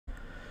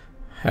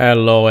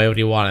Hello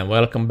everyone and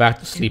welcome back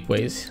to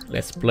Slipways.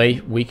 Let's play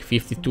week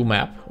 52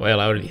 map. Well,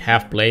 I already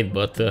have played,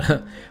 but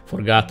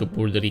forgot to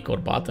push the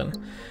record button.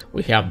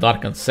 We have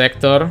Darkened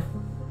Sector.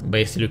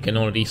 Basically you can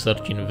only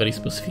research in very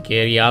specific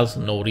areas,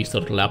 no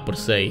research lab per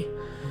se.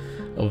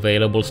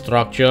 Available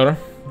structure.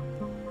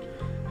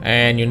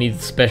 And you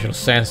need special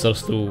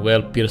sensors to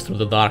well pierce through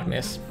the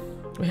darkness.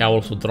 We have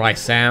also dry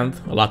sand,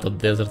 a lot of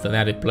desert and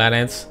arid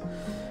planets.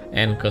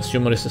 And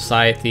consumerist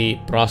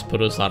society,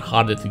 prosperous are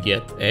harder to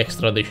get,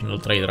 extra additional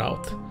trade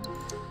route.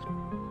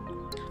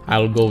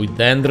 I'll go with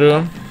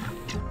Dendro,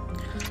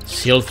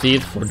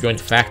 Silted for joint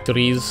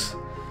factories,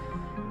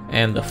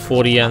 and the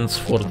Forians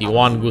for the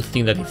one good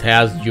thing that it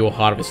has,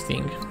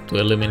 geo-harvesting, to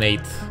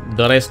eliminate.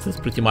 The rest is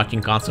pretty much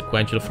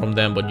inconsequential from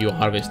them, but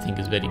geo-harvesting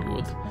is very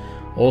good.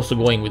 Also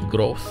going with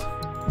growth.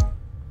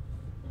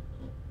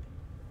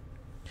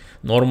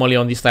 Normally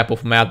on this type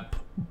of map,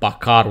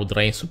 Bakar would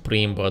reign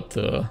supreme, but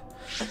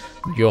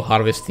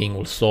geo-harvesting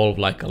will solve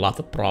like a lot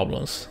of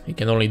problems. You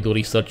can only do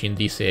research in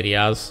these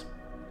areas.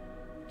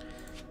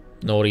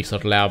 No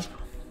research lab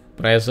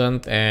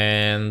present,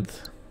 and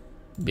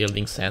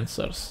building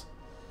sensors.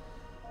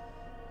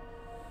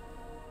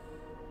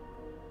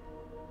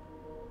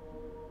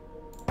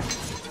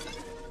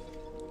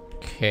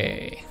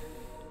 Okay.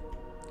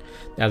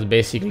 That's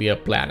basically a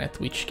planet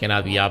which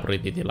cannot be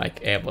upgraded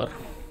like ever.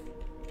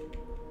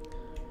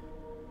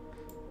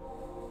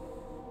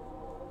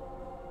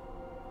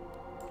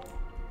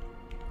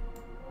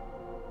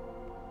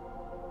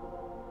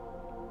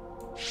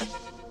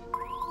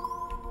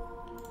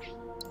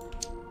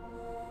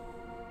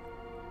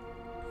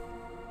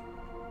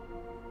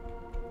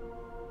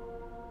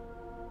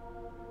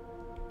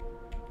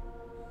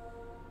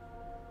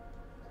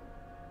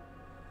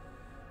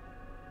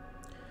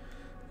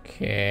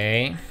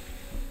 Okay,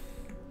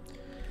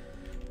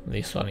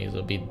 this one is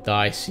a bit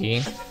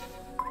dicey.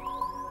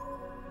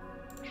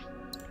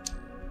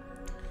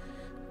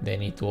 They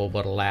need to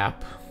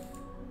overlap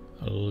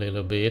a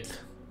little bit.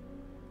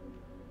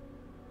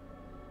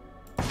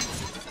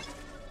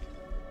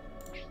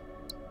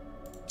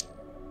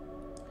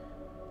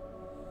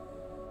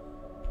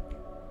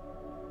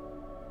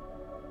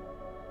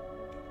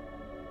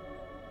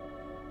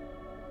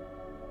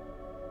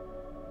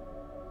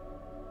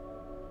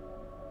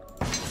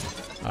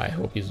 I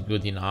hope it's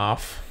good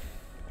enough.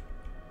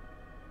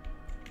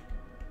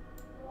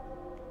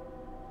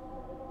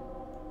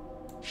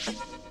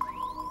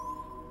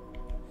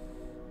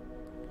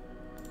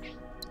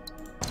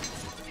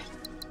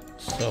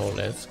 So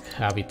let's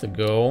have it to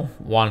go.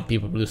 One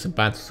people producing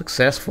planet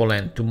successful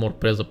and two more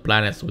present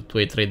planets with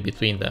 2 trade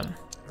between them.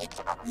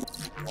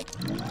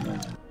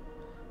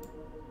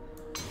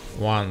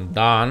 One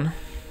done.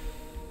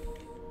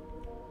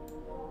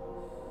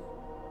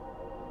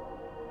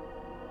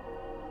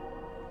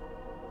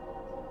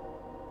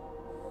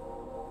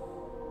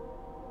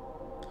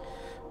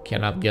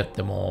 Cannot get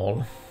them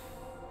all.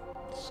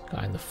 It's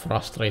kind of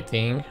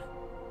frustrating.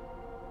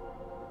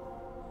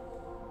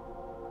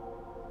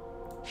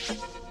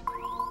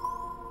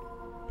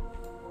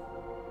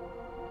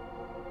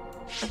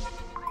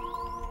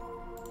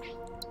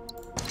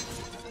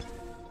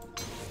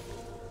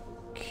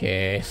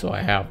 Okay, so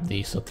I have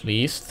this at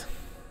least.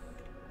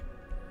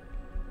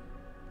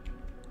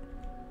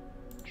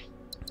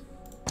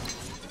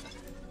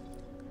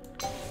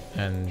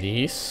 And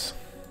this.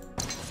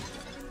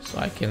 So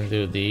I can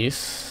do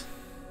this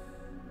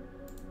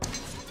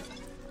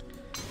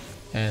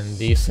and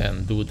this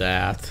and do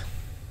that.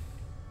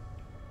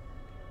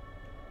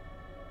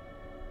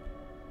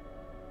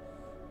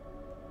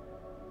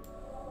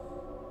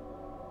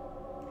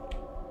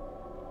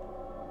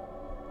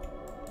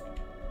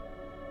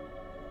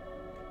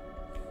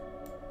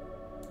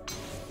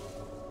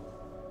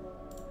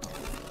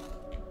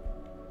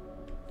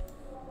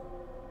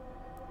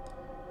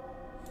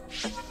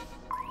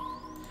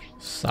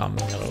 Some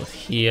minerals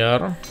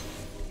here.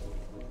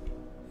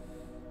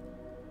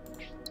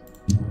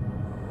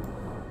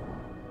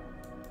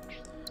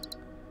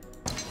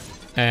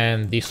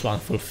 And this one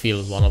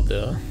fulfills one of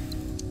the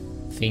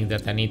things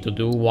that I need to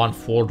do. 1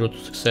 forger to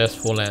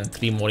successful and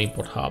 3 more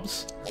import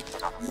hubs.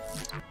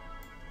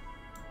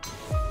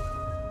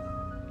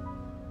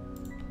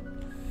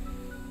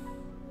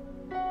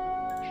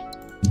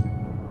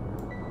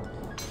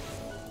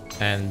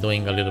 And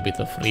doing a little bit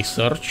of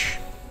research.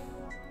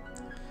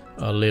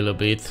 A little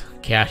bit.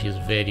 Cash is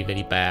very,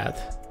 very bad.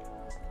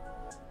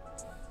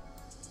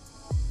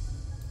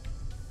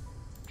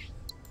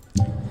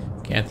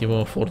 Can't even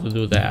afford to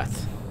do that.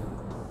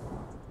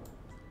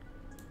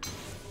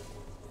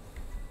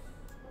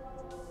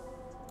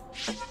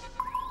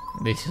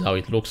 This is how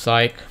it looks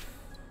like.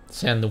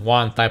 Send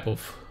 1 type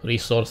of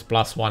resource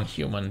plus 1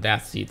 human,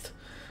 that's it.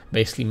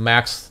 Basically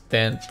max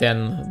 10,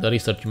 the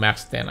research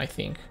max 10 I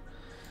think.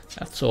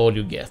 That's all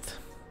you get.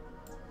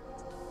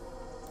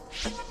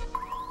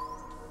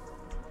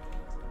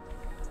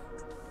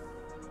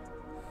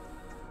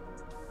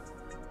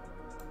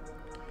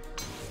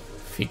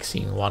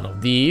 Fixing one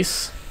of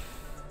these.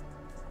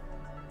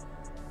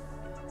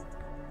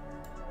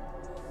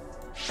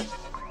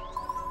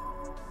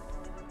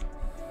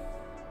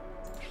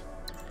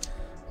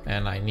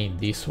 And I need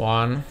this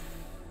one,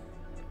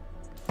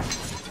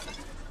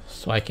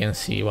 so I can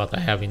see what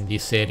I have in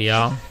this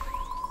area.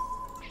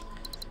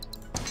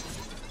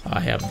 I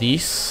have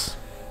this.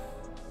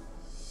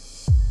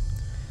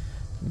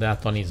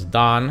 That one is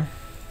done.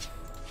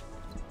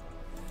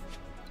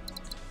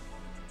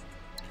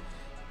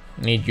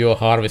 Need your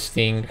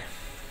harvesting.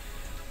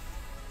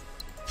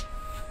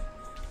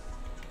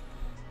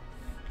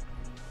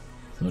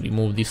 So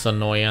remove this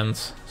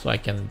annoyance so I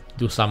can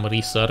do some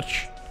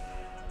research.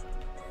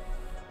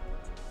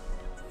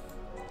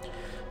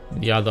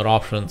 The other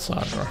options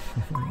are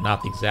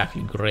not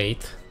exactly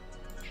great,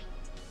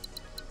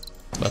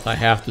 but I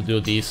have to do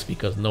this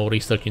because no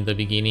research in the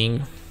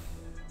beginning.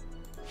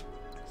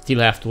 Still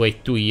have to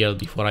wait 2 years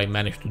before I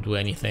manage to do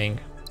anything.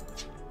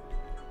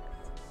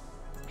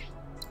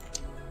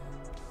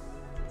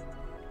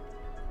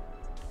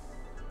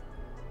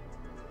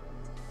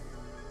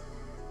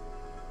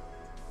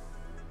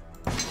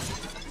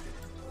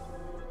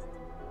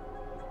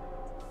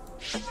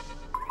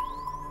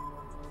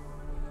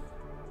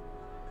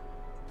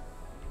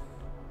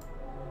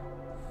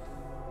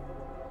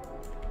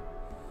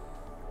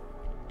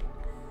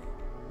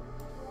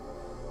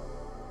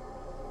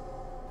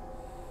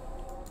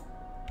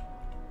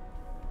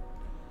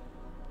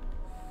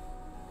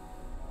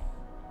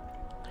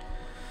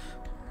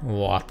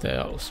 What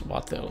else?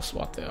 What else?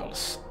 What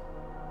else?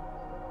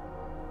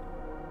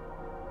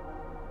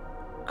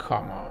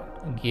 Come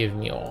on, give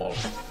me all.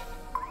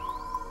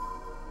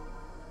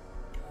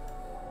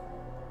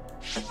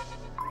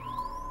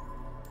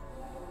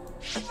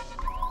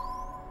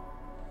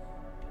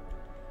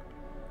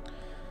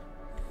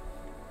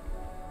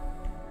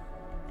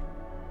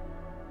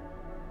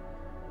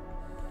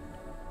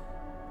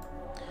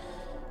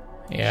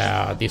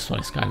 Yeah, this one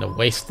is kind of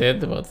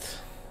wasted, but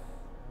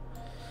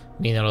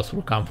minerals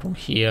will come from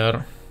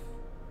here.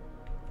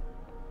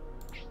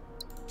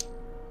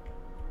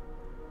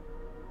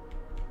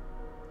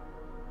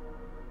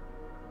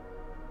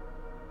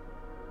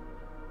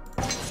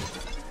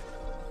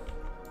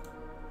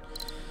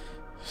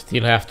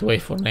 Still have to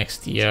wait for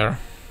next year.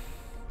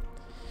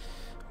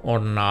 Or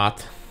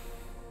not.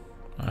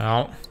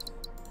 Well.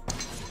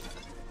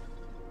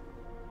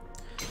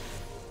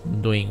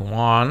 Doing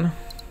one.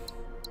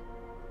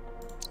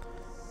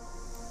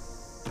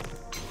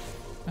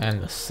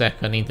 And the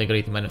second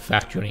integrated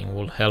manufacturing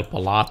will help a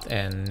lot,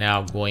 and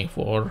now going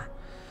for...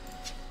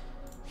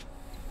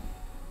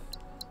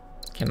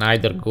 Can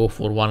either go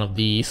for one of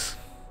these.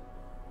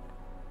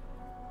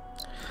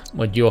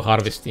 But geo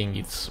harvesting,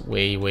 it's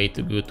way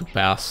too good to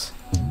pass.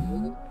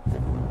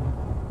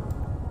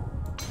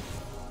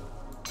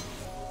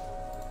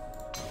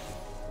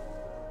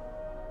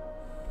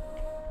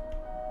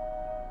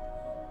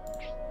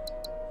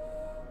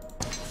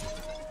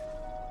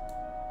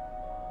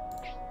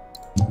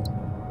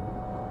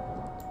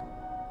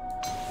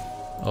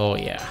 Oh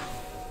yeah.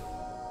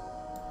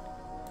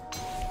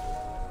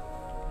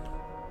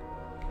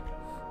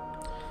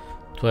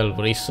 "12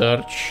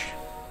 research.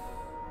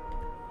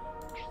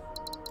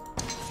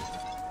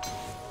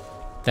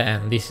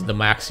 10, this is the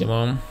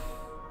maximum.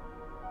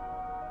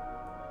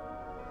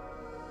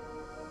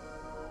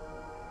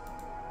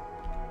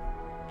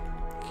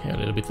 Okay, a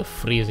little bit of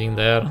freezing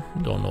there,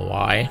 don't know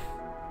why.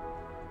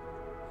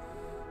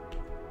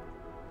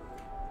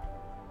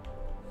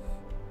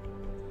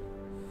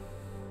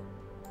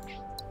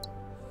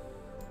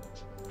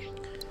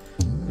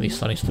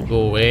 This one needs to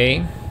go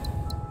away.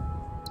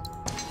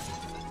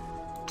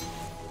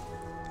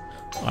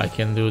 I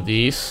can do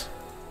this.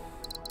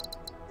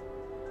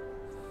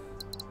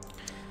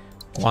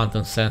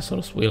 Quantum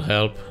sensors will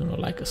help, you know,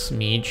 like a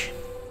smidge.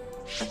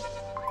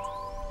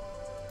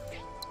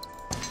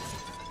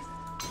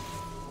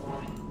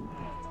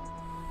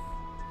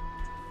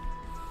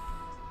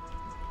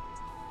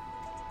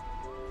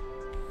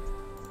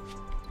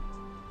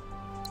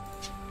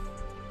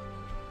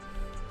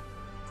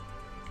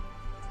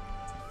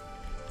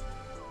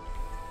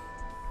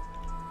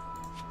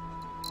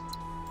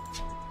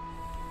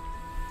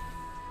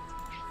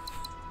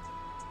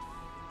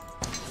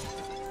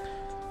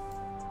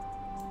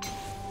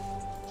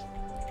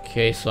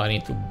 Okay, so I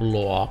need to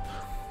blow up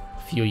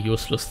a few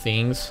useless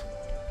things.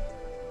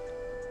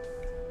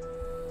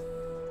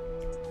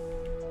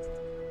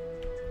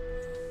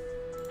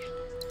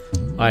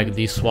 Like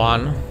this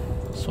one,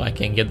 so I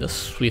can get the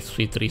sweet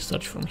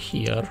research from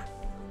here.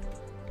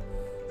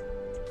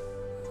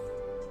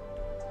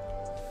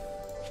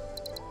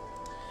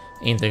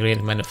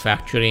 Integrated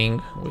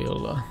manufacturing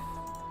will...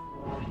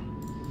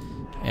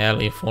 well,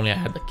 if only I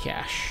had the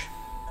cash.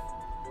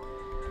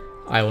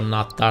 I will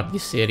not touch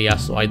this area,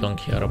 so I don't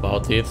care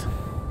about it.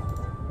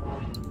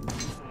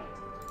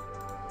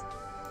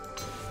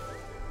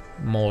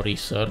 More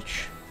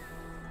research.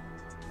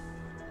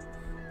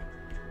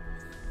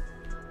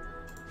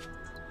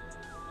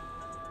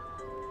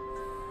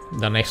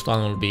 The next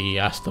one will be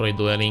asteroid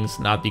dwellings,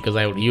 not because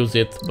I will use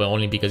it, but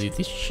only because it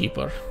is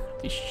cheaper.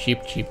 It is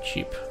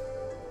cheap.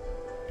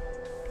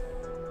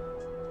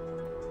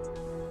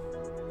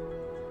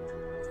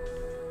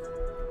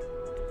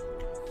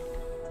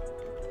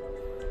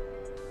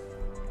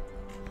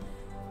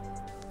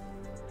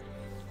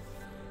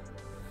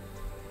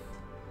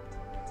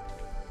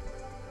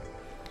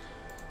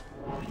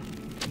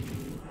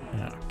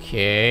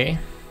 Okay.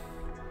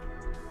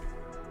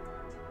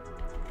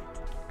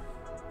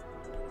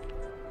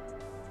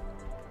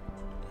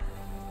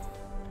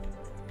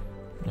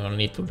 I'll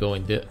need to go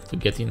to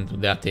get into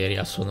that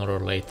area sooner or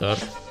later.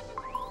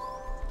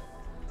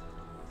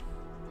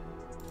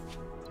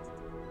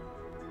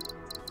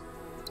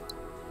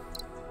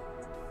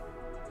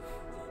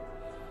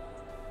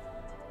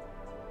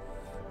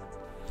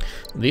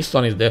 This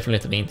one is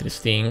definitely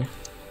interesting.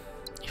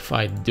 If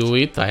I do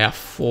it, I have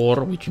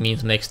 4, which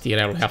means next year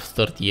I will have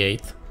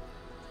 38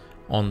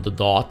 on the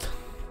dot,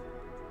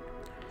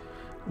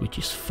 which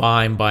is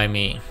fine by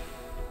me.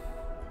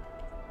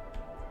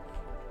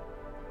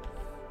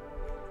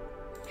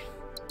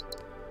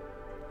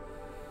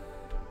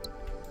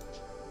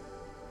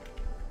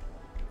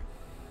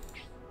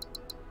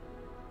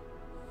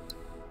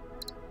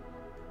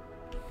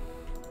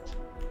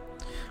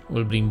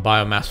 We'll bring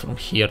biomass from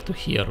here to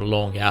here,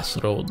 long ass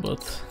road,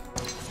 but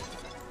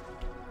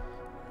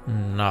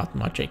not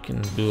much I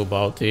can do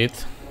about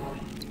it.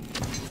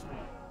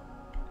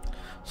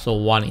 So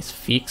 1 is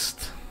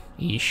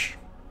fixed-ish.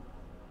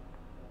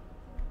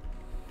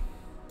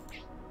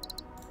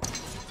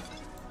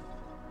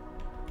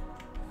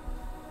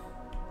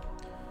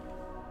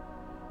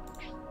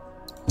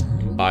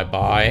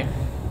 Bye-bye.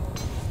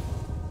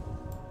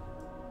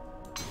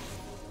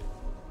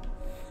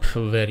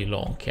 Very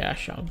long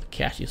cash out. The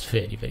cash is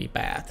very, very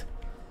bad.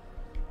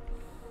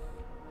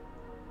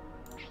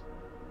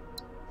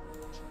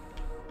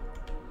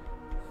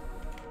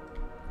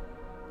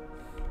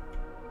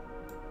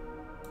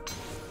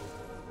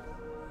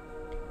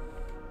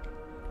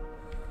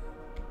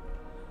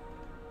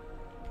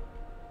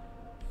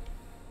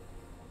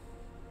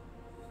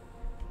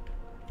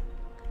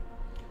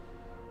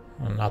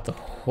 Not a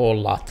whole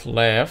lot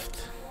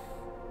left.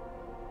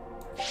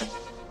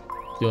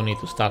 Still need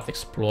to start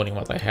exploring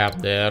what I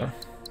have there.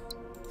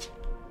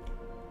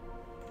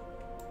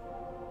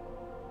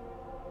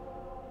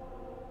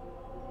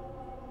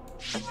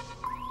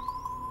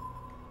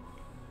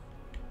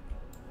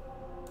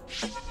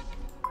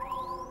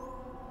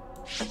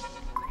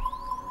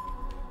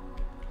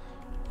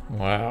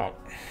 Wow.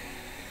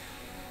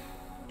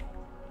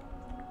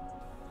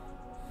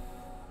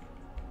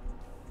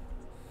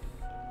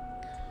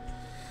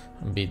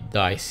 A bit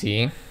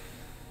dicey.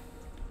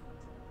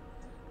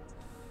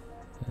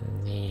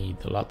 Need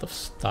a lot of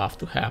stuff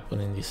to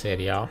happen in this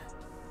area.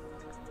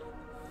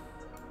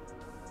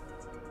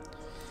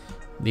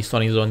 This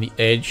one is on the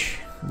edge,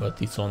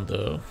 but it's on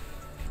the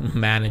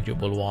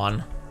manageable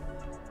one.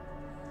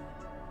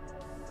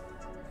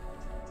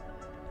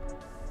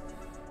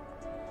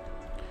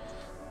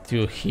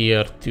 Two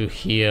here, 3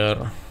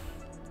 here.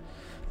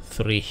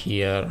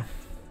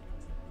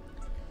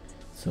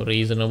 So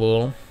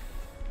reasonable-ish.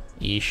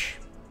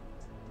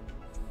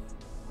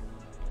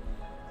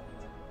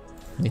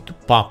 Need to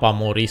pump up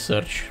more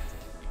research.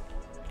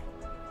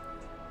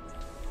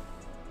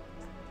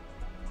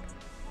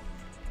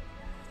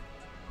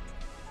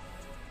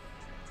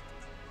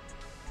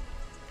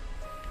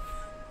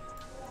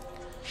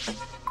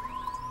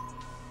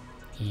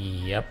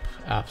 Yep,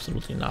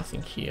 absolutely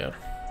nothing here.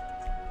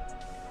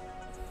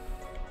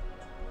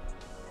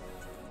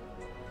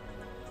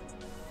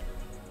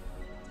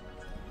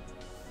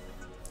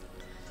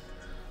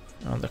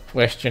 Now the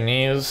question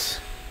is,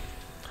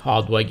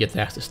 how do I get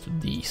access to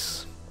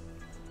these?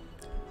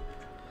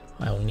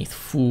 I will need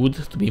food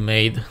to be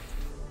made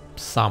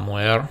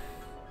somewhere.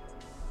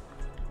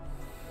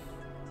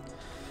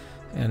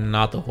 And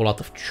not a whole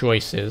lot of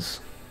choices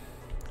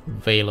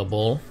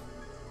available.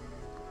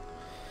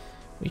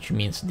 Which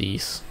means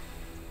these.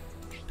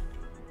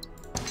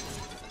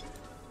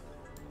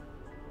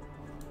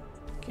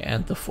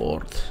 Can't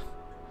afford.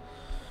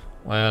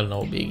 Well,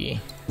 no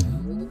biggie.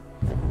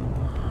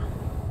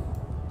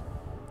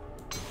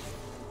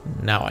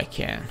 Now I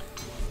can.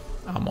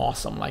 I'm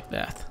awesome like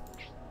that.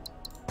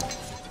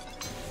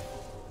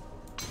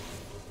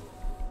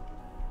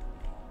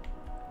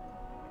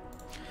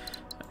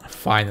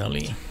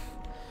 Finally,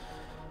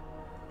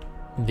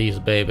 this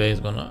baby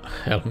is gonna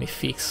help me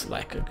fix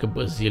like a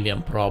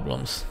bazillion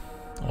problems,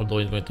 although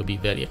it's going to be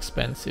very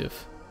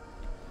expensive.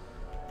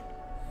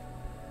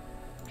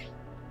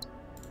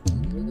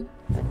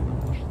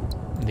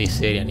 This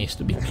area needs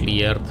to be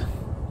cleared.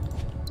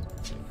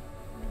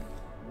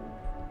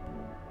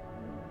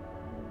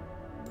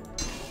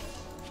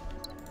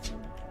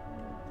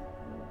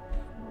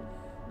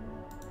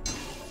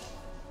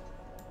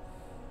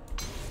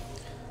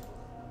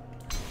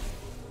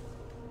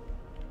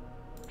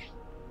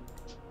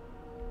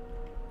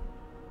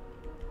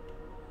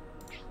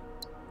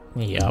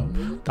 Yep,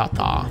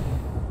 ta-ta.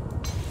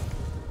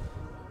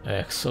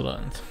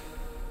 Excellent.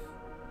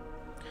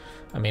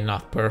 I mean,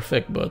 not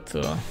perfect, but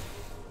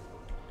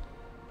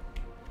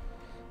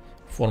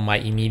for my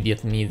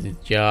immediate needs,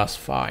 it's just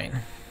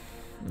fine.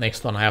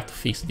 Next one, I have to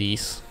fix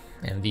this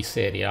and this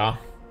area.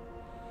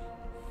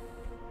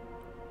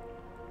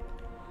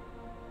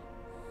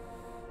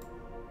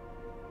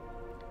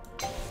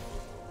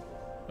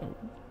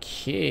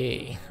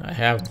 Okay, I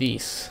have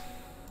this.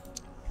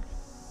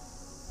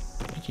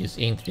 is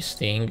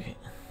interesting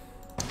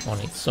on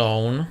its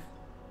own.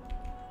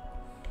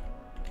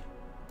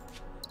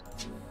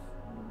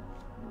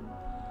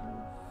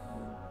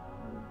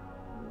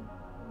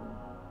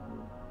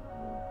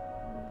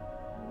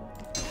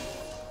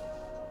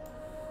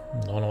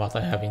 Don't know what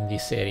I have in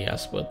these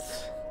areas, but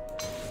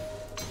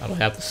I'll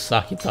have to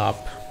suck it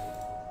up.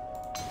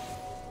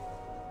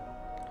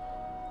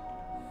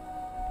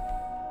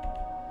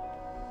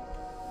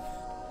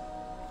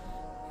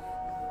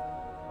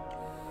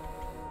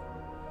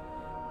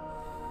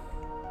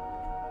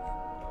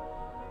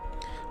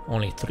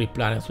 Only 3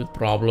 planets with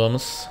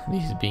problems,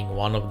 this being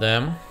one of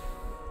them.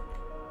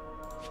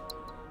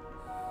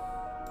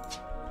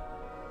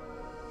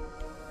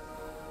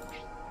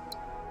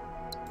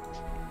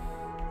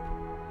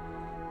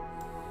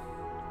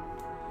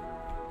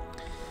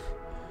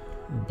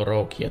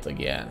 Broke yet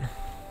again.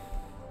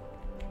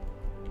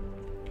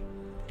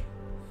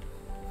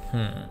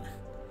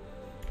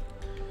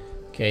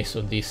 Okay,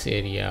 so this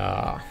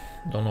area,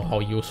 don't know how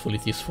useful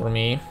it is for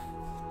me.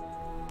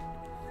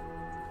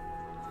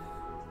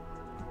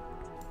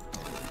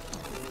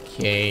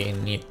 Okay,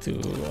 need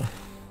to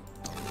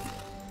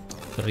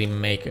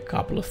remake a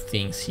couple of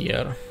things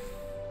here.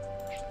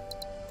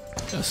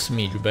 A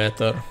smidge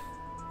better.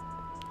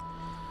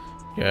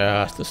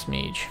 Just a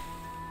smidge.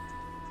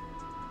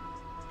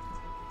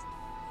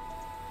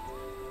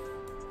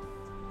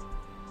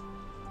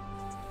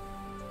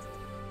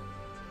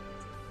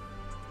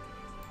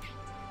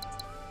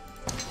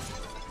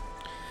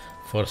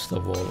 First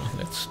of all,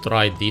 let's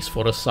try this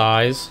for a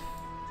size.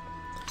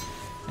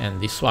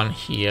 And this one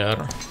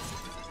here.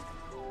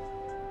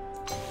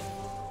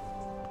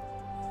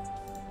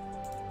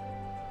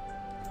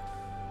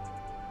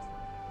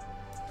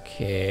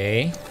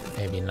 Okay,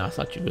 maybe not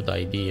such a good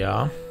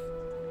idea.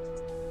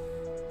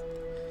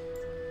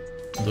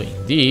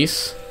 Doing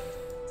this.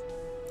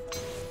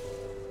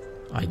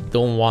 I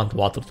don't want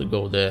water to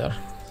go there.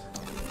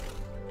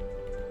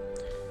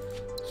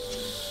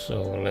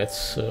 So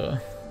let's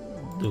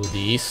do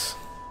this.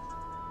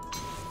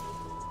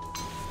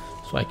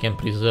 So I can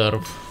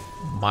preserve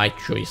my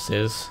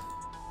choices.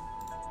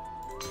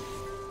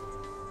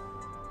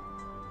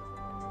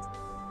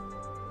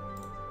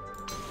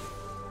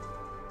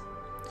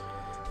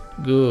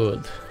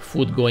 Good.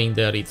 Food going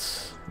there,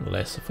 it's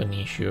less of an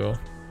issue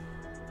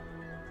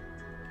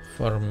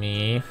for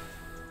me.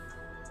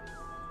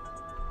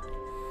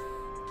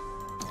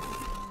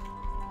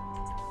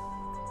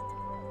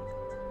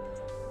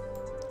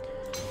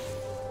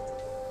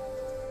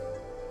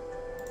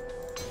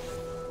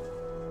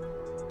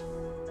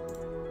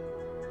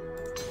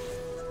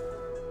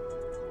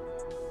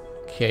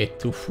 Okay,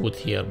 2 food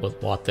here,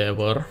 but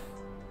whatever.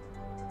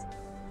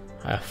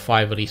 I have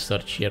 5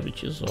 research here,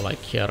 which is all I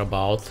care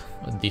about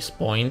at this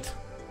point.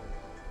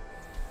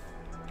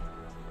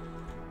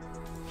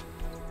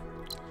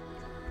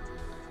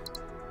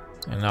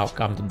 And now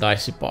come the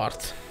dicey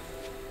part.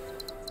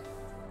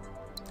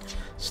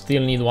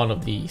 Still need one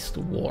of these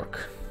to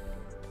work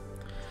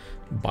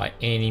by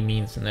any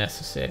means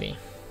necessary.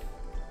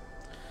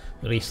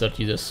 Research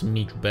is a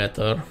smidge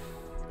better.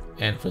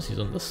 Emphasis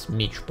on the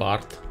smidge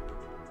part.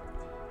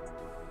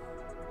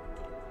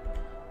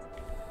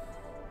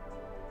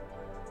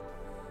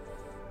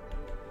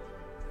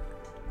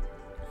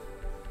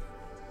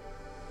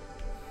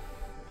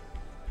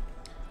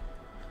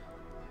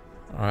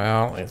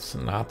 Well, it's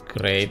not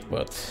great,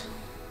 but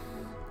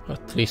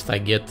at least I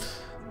get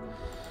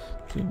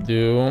to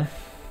do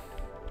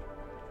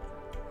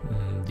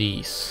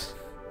this.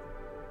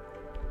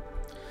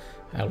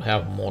 I'll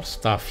have more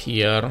stuff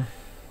here.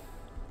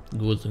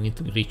 Goods need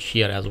to reach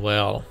here as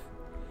well.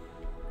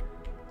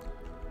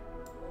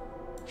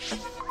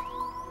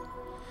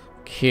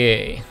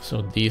 Okay,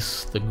 so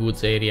the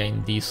goods area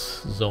in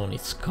this zone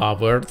is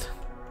covered.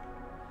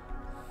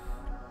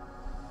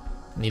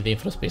 Need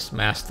infraspace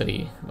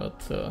mastery,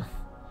 but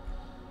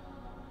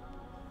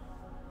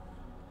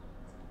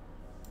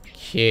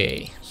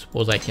okay,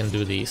 suppose I can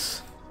do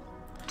this.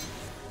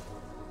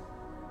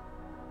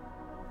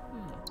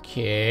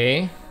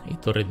 Okay,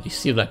 it already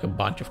received like a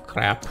bunch of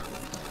crap.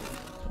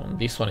 So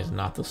this one is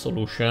not a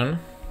solution.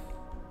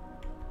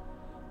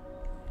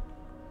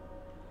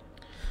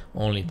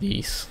 Only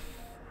this.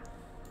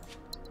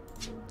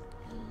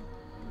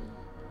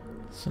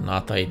 It's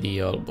not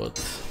ideal, but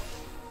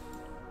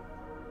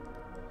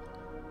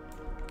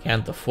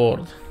can't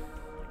afford,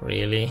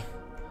 really.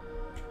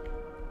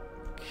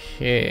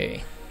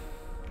 Okay.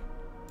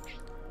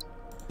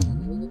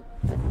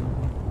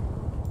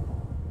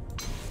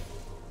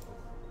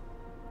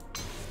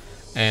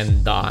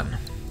 And done.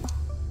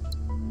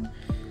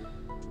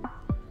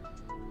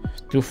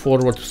 2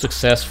 forward to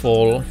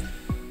successful.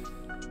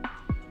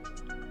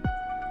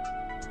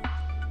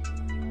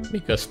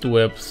 Because 2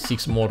 have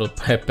 6 more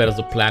pairs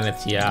of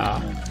planets,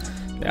 yeah.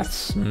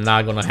 That's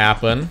not gonna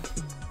happen.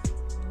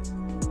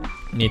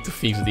 Need to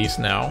fix this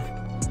now.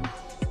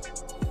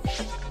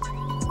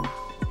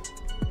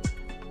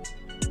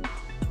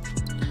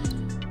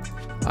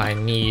 I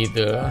need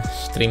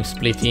stream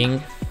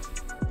splitting.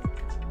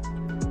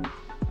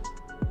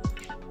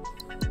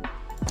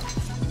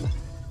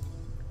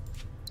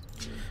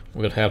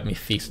 will help me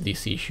fix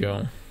this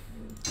issue,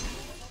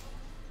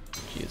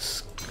 which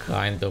is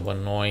kind of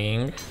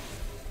annoying.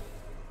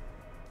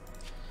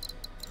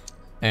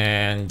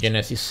 And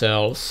Genesis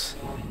cells,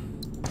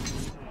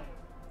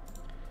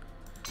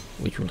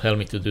 which will help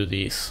me to do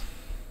this.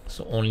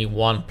 So only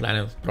one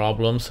planet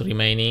problems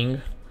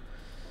remaining.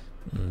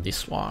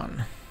 This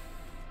one.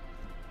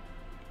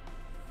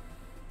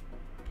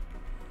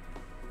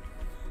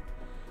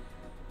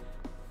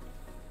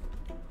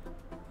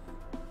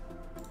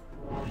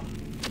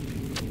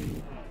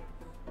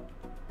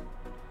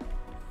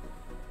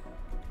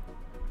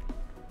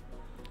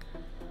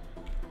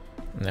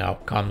 Now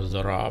comes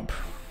the rub.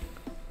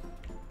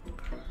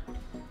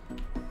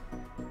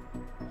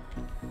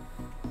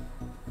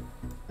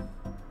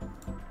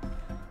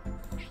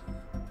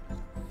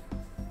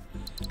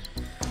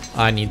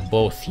 I need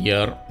both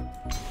here.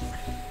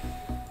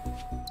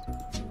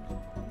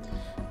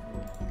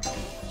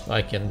 So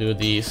I can do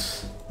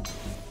this.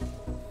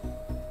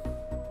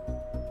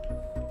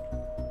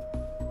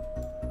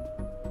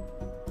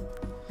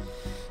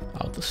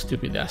 Out of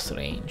stupid ass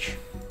range.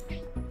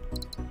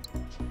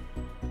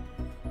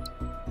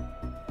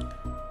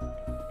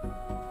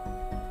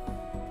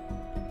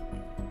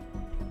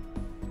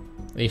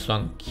 This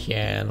one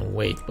can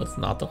wait, but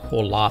not a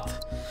whole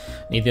lot.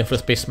 Need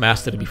Infraspace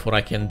Mastery before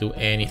I can do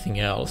anything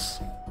else.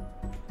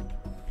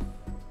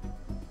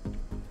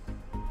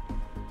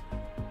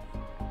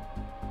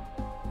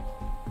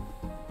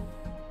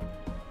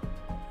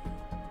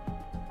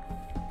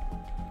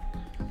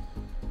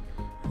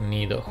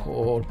 Need a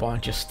whole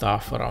bunch of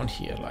stuff around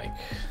here, like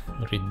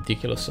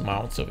ridiculous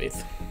amounts of it.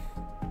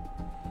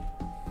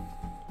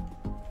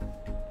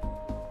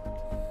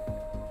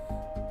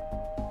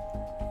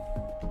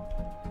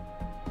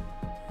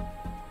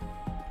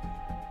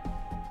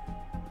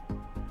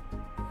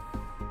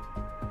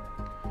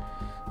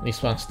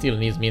 This one still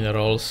needs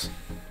minerals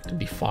to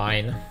be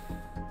fine.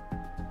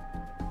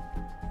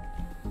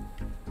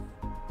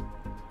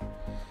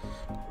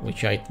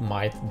 Which I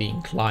might be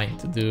inclined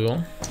to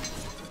do.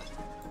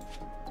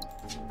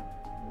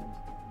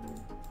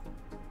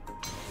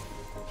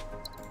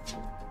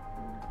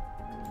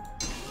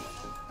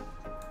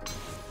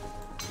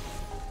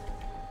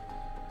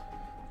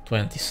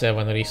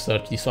 $27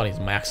 research, this one is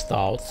maxed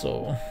out,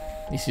 so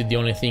this is the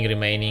only thing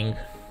remaining.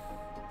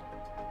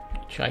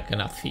 Which I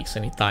cannot fix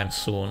anytime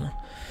soon,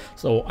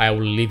 so I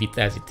will leave it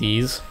as it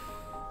is.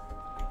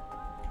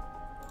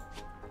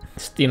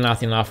 Still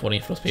not enough for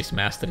Infraspace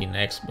Mastery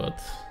next, but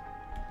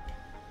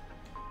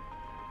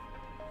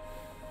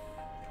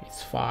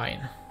it's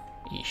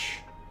fine-ish.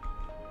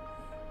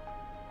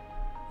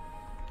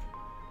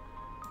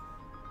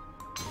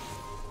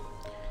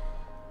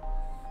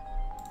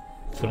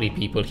 Three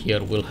people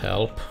here will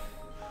help.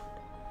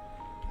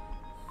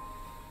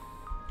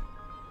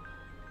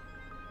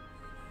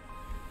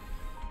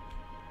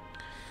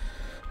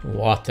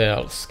 What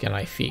else can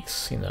I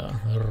fix in a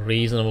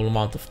reasonable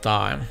amount of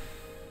time?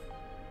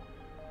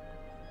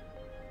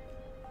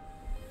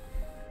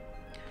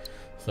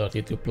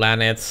 32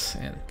 planets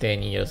and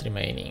 10 years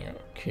remaining.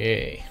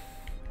 Okay.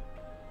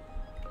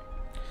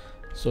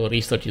 So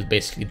research is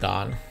basically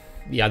done.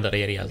 The other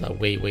areas are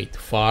way too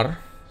far.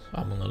 So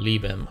I'm gonna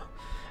leave them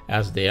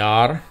as they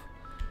are.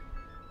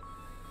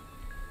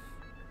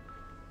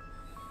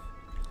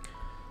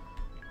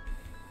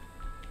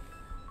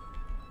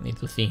 Need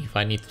to think if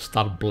I need to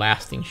start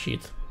blasting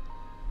shit.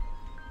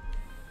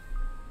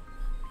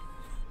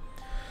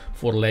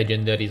 For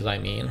legendaries, I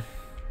mean.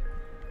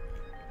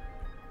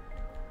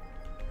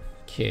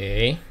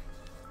 Okay.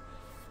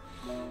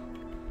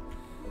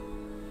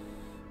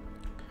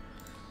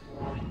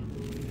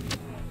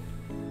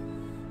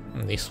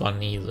 And this one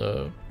needs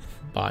a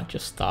bunch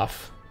of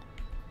stuff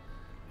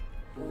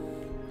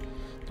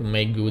to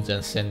make goods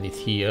and send it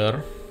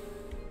here.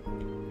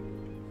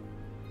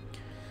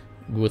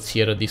 Goods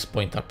here at this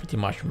point are pretty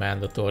much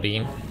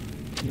mandatory.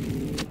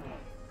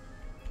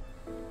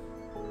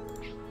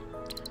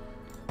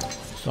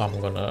 So I'm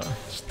gonna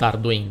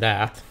start doing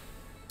that.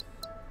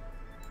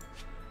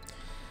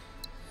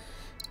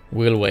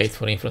 We'll wait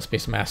for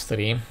Infraspace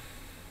Mastery.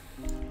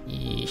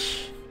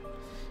 Eesh.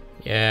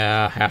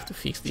 Yeah, I have to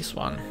fix this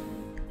one.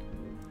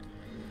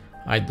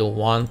 I don't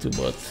want to,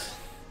 but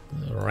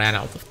ran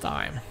out of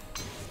time.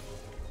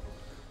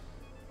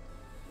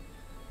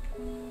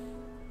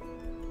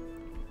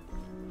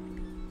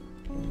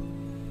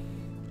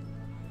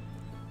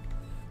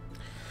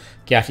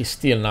 Cash is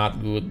still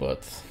not good,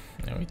 but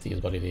you know, it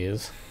is what it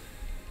is.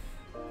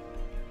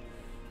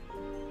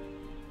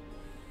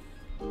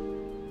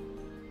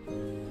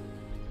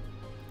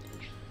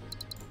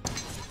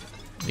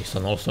 This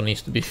one also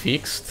needs to be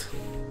fixed.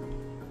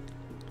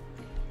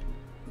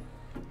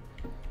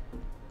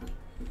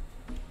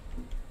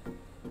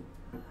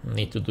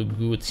 Need to do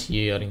goods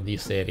here in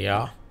this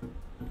area.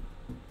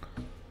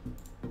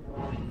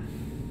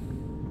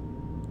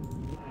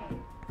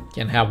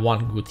 Can have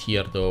one good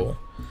here though.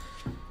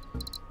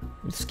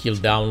 With skill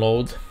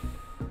download.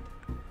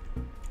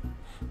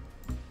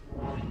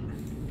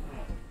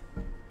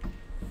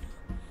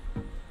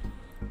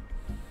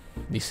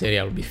 This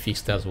area will be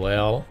fixed as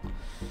well.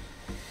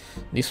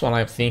 This one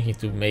I'm thinking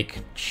to make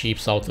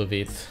chips out of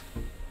it,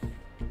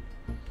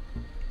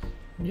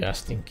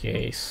 just in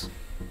case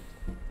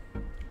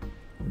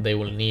they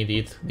will need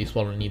it. This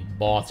one will need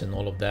bots and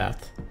all of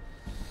that.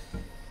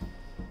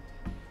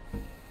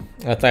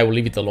 But I will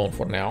leave it alone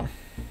for now.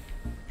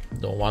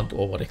 Don't want to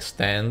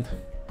overextend.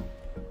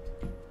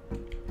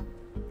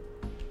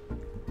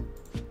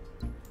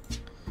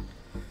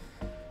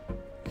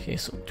 Okay,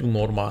 so 2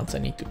 more months I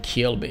need to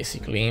kill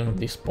basically at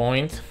this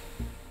point.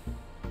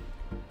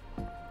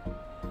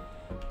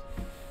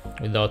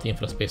 Without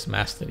Infraspace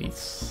Mastery,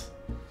 it's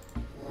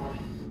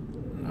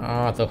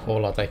not a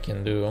whole lot I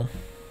can do.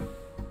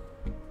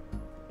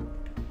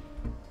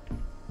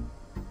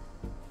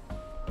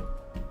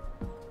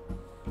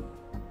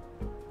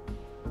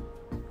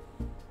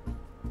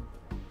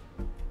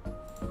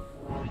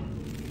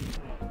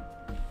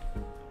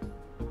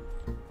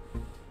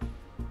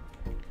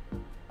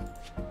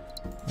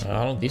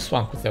 Well, this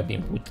one could have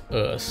been put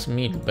a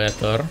smith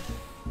better.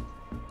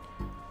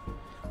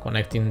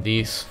 Connecting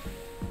this,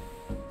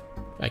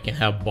 I can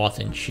have bots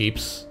and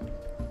chips.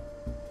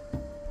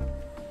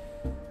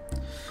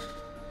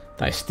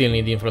 I still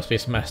need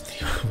Infraspace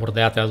Mastery for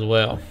that as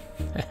well.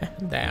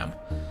 Damn.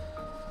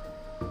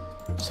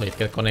 So it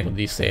can connect with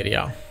this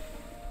area.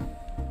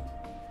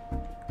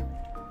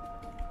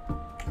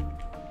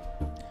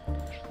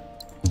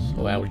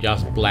 So I will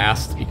just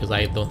blast because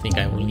I don't think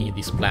I will need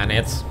these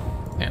planets.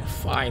 And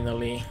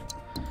finally,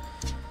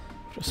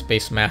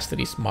 Space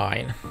Mastery is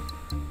mine.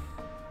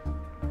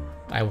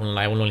 I will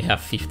only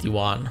have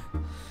 51.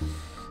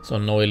 So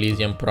no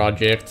Elysium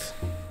Project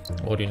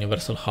or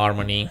Universal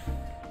Harmony.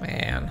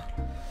 Man,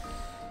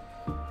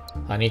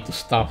 I need to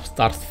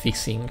start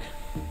fixing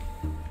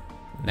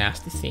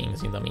nasty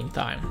things in the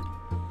meantime.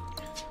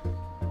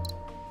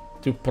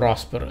 Too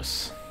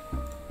prosperous.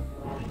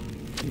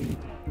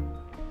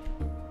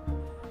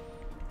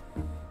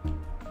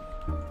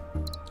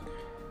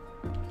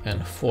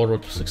 And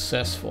forward to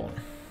successful.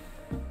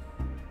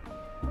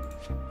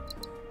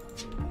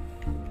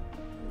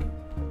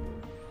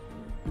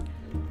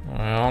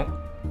 Well,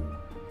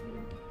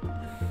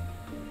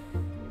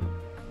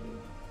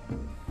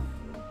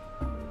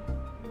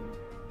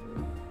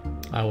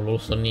 I will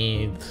also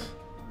need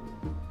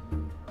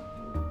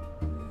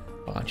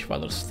a bunch of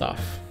other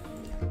stuff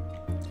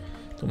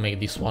to make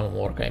this one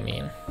work, I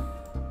mean.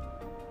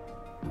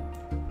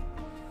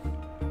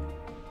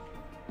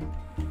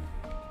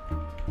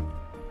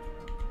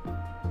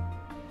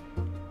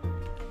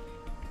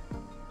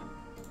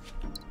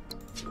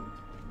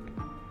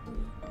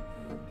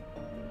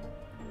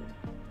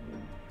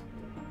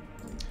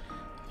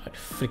 Are you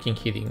freaking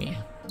kidding me?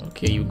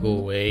 Okay, you go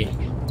away.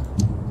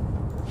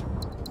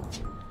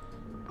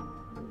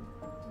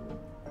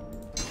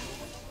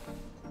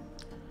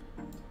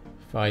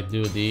 If I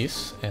do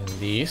this and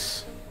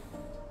this,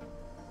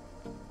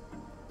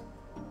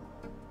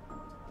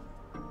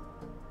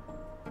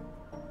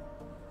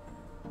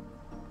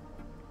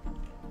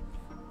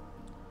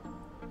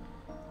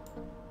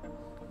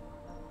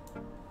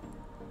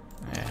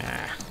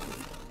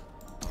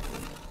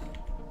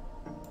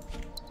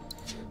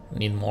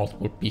 need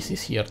multiple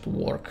pieces here to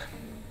work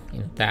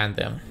in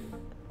tandem.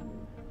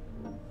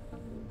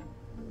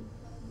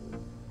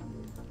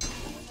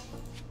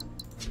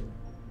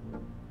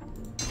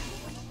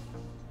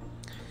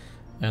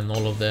 And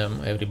all of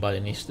them,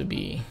 everybody needs to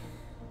be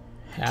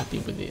happy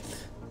with it.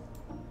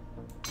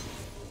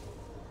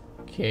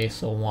 Okay,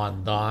 so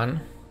one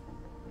done.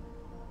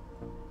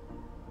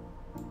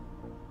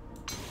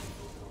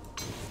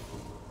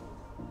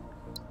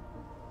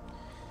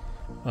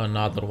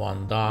 Another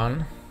one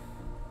done.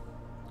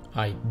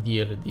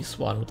 Ideally this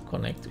one would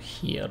connect to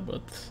here,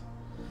 but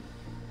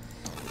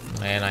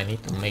man, I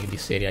need to make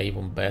this area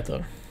even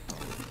better.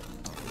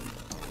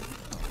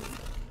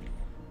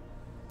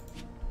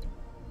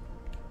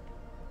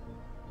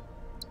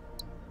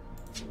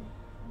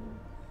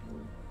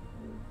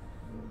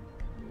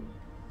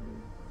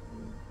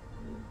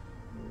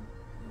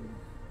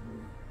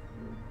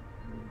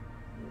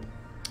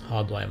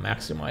 How do I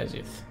maximize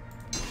it?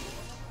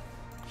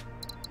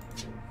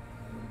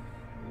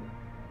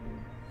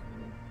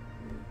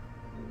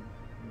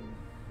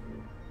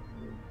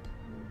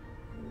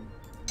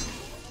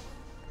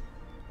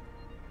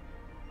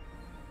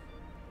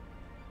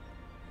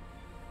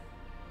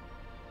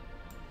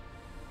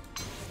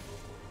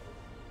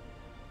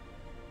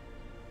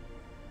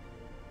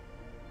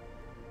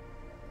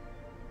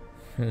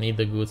 Need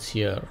the goods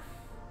here.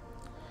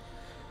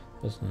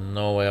 There's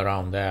no way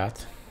around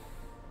that.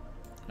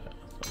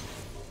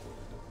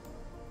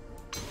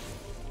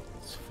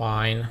 It's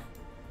fine.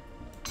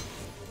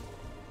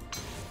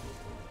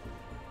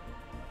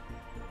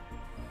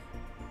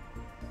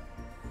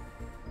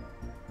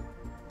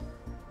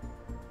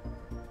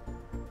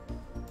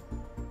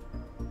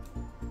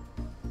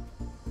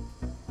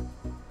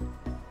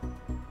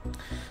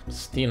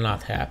 Still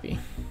not happy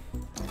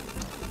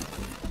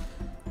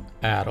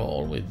at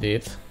all with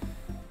it.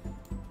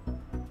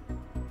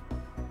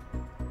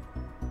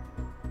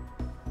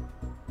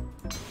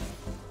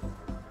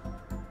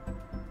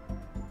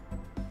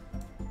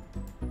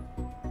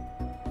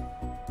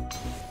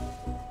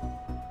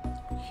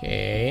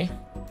 Okay.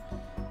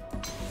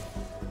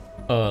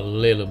 A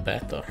little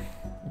better.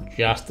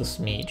 Just a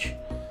smidge.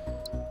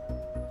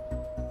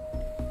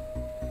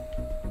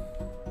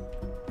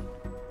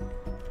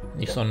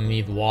 This one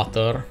need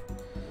water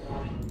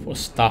for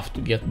stuff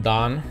to get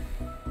done.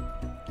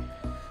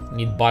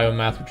 Need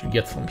biomass, which we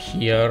get from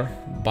here.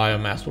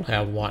 Biomass will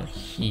have one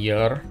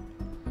here.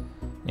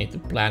 Need to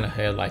plan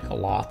ahead like a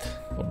lot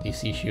for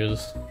these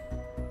issues.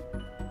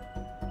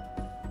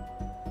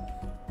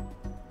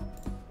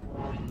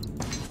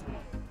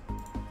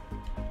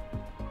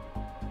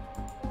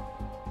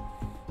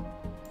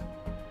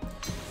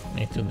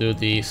 Need to do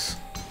this.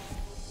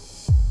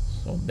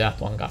 So that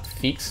one got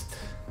fixed.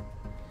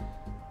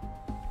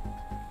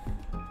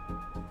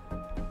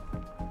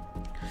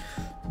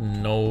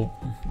 No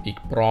big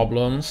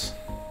problems.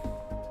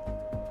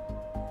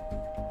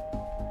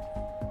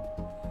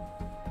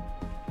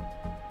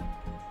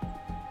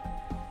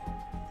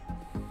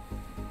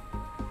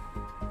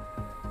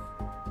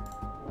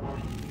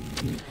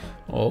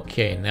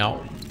 Okay,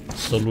 now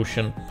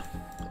solution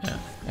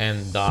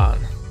and done.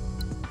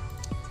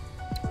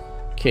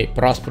 Okay,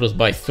 prosperous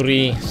by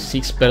 3,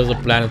 6 pairs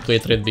of planetary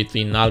trade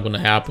between, not gonna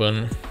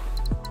happen.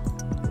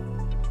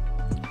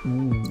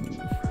 Ooh.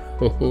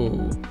 Ho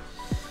ho.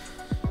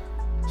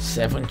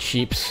 7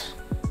 chips.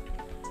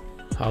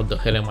 How the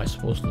hell am I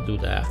supposed to do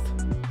that?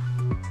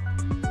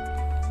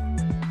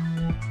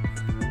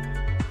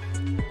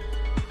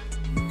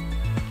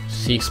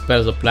 Six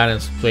pairs of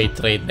planets to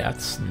trade,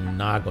 that's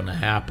not gonna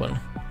happen.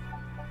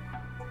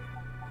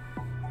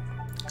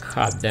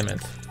 God damn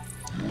it.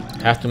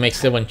 I have to make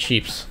 7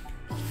 chips.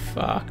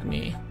 Fuck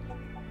me.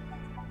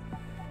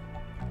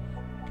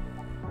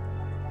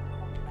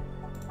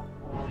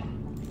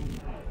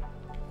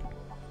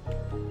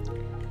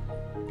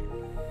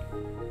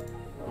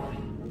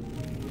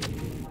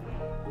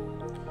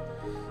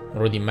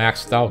 Already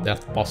maxed out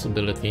that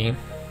possibility.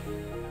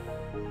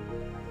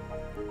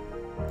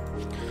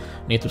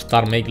 Need to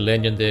start making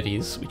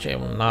legendaries, which I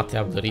will not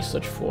have the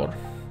research for.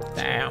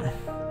 Damn.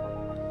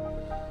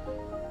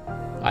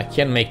 I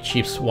can make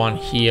chips, one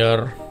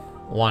here,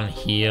 one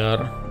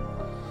here.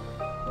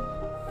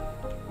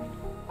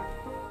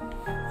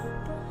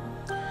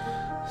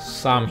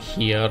 Some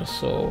here,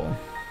 so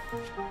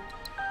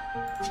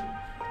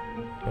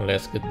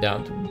let's get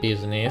down to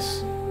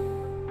business.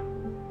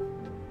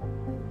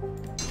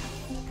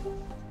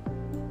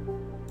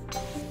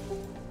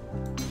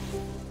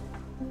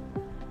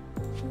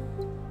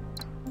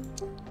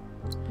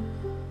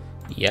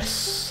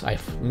 Yes,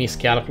 I've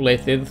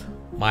miscalculated.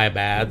 My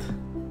bad.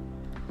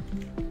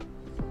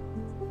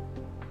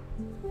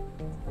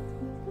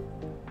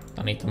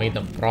 I need to make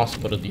them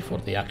prosperous before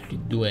they actually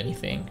do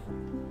anything.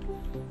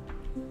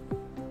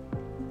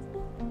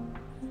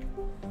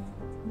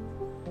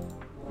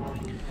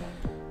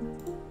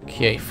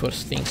 Okay,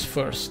 first things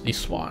first,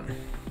 this one.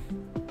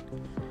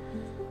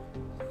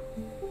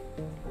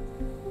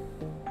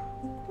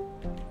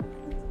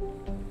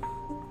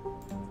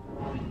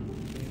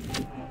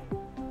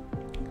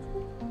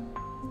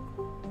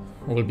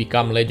 Will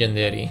become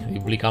legendary,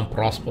 will become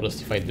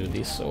prosperous if I do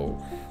this, so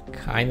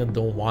kinda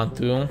don't want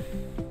to.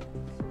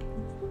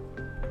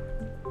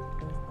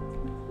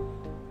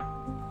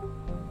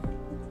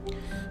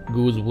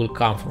 Goods will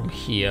come from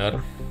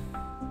here.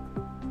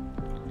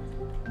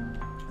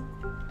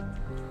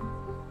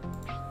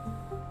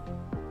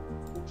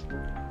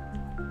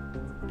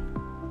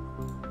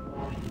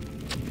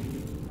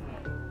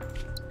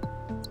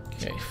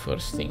 Okay,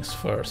 first things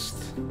first.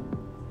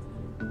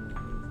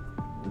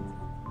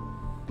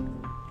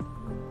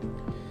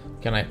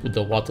 Can I put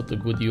the water to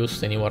good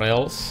use anywhere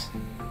else?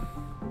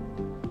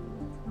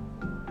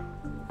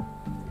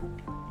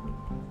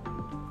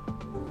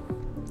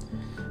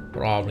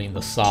 Probably in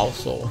the south,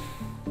 so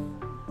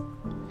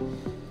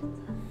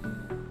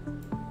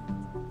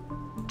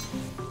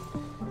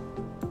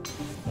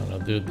I'm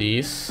gonna do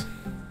this.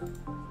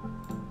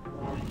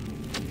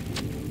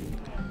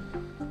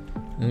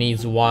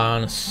 Needs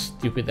one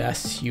stupid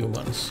ass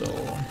human, so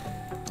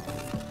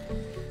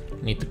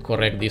need to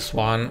correct this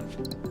one.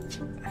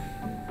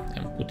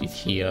 Put it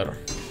here.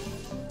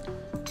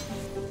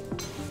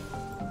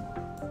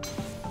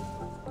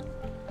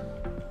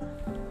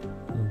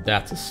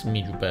 That's a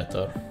smidge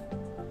better.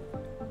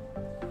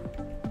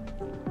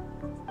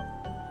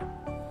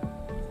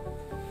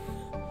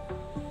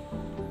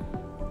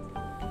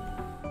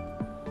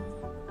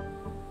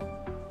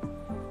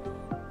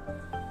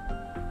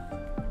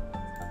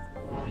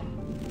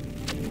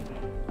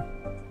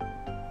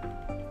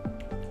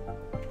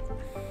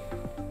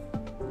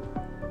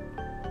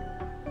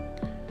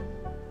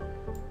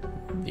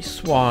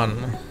 This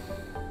one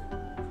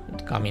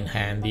would come in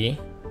handy.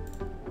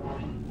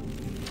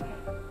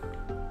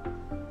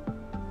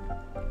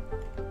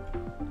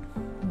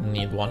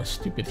 Need one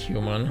stupid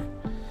human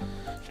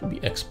to be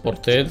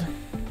exported.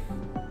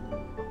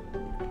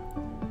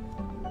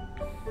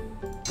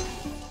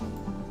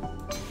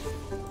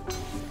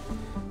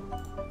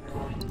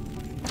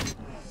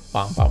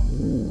 Bam bam.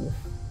 Ooh.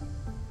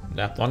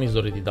 That one is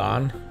already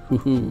done.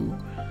 Woohoo.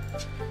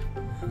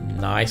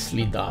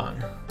 Nicely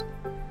done.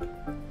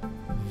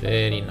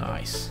 Very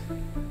nice.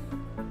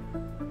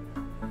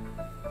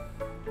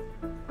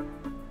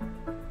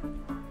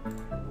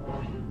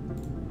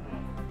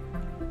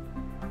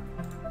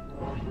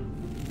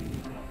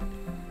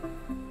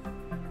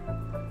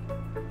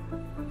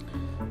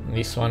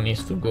 This one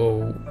needs to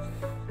go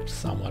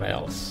somewhere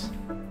else.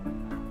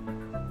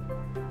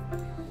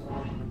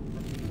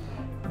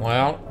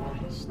 Well,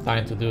 it's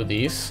time to do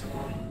this.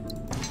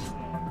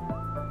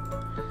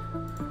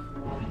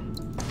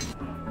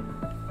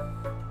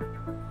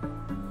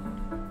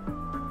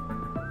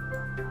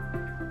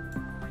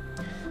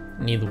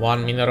 Need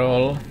one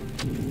mineral.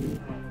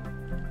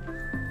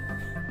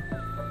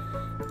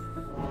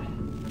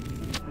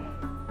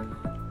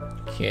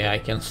 Okay, I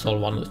can solve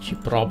one of the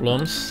chip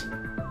problems.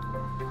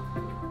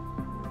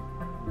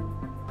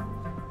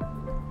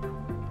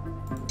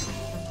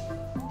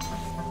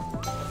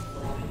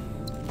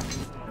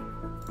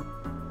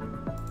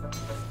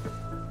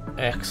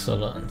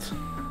 Excellent.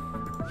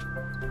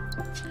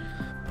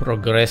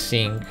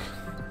 Progressing.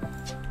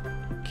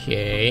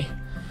 Okay.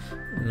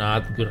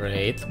 Not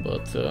great,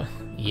 but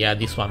yeah,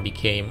 this one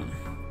became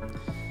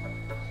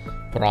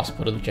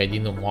prosperous, which I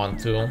didn't want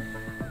to.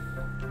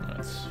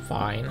 That's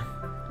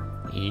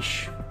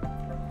fine-ish.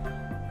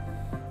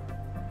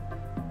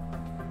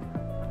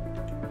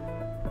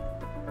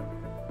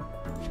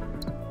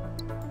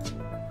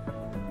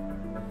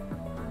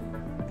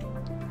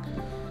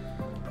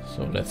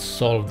 So let's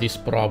solve this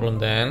problem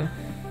then.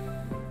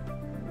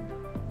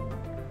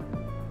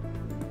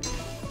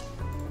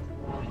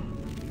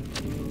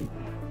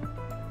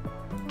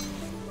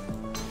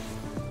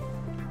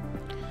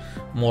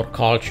 More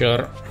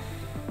culture.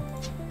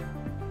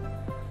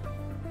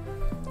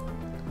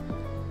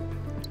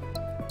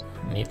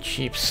 Need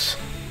chips.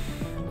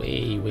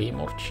 Way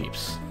more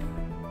chips.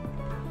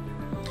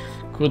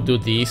 Could do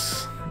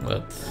this,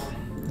 but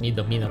need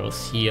the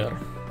minerals here.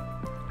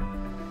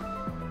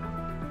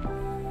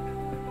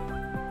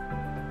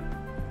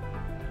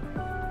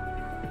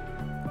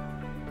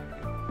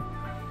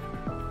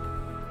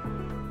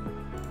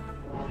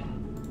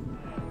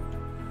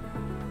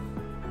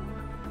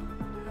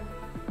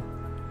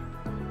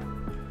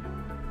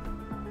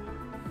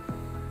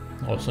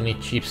 Also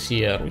need chips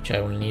here, which I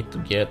will need to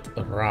get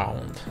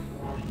around.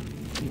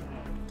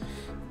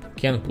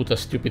 Can put a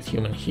stupid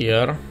human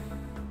here.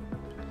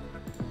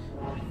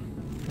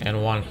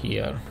 And one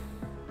here.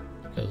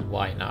 Because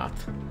why not?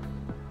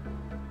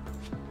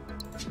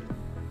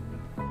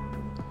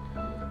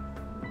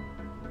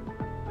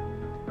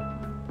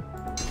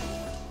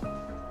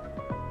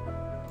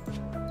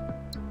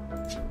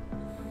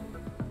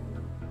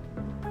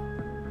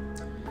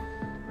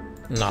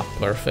 Not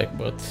perfect,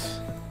 but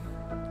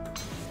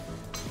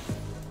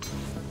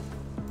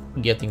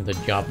getting the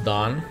job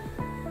done.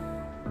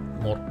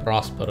 More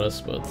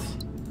prosperous, but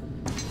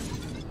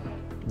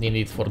need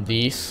it for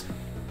this.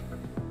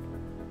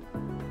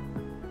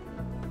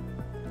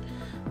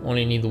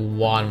 Only need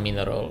one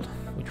mineral,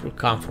 which will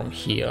come from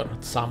here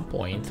at some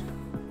point.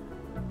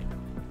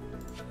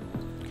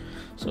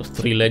 So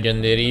 3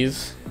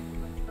 legendaries.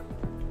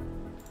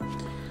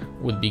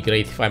 Would be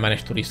great if I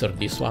managed to research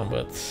this one,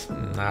 but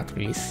not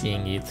really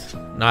seeing it.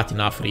 Not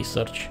enough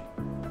research.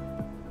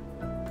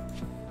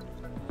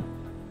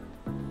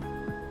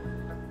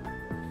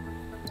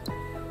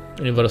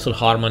 Universal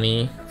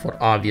Harmony for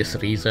obvious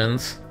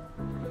reasons.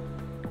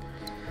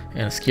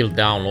 And skill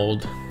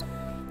download.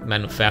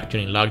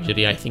 Manufacturing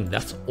luxury, I think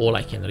that's all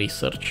I can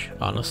research,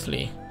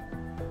 honestly.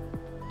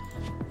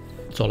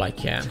 That's all I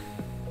can.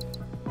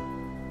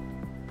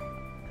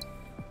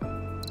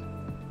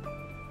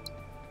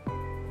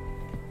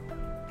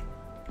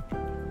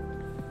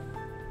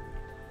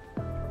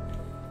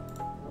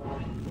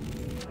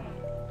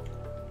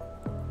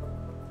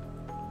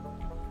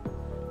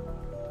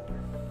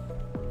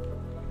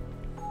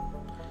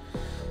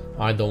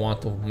 I don't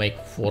want to make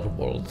 4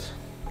 worlds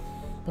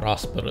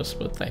prosperous,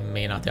 but I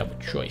may not have a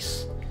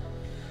choice.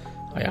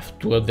 I have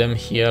 2 of them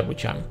here,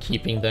 which I'm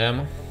keeping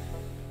them.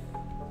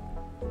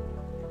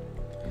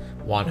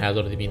 One has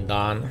already been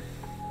done.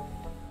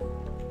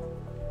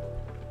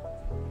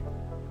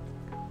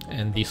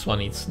 And this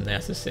one is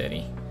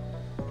necessary.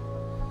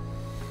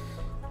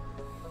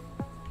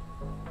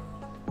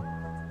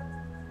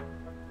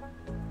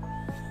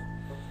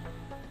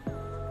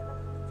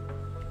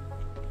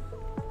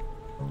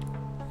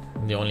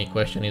 The only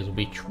question is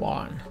which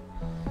one.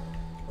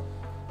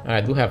 I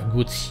do have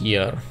goods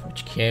here,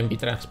 which can be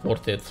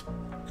transported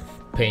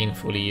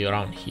painfully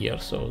around here,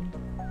 so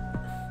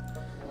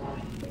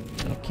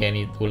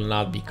okay, it will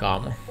not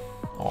become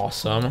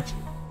awesome.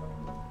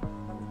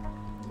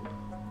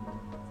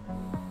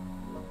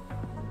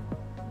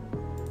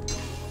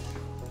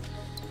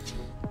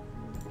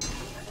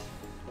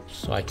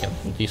 So I can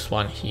put this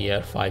one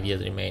here, 5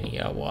 years remaining,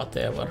 yeah,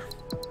 whatever.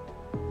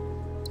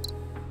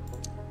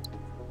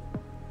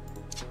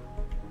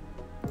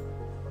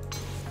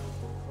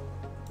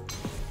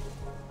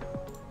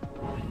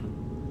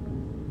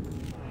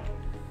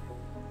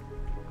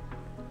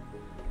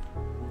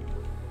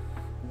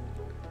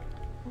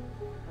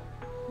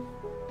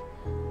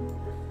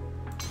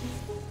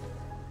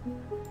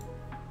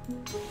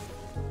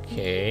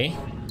 Okay.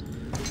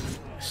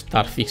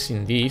 Start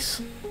fixing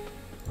this.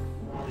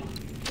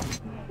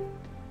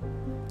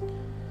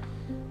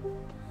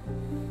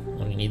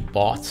 Only need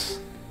bots,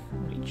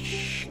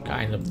 which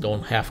kind of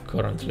don't have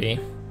currently.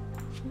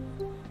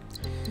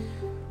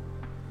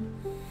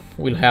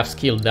 We'll have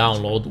skill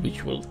download,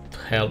 which will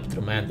help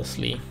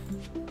tremendously.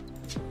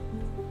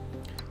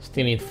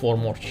 Still need 4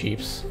 more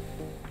chips.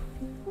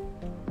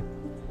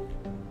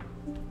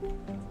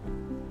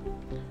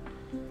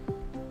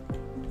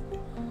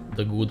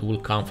 The good will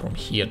come from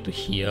here to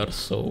here,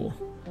 so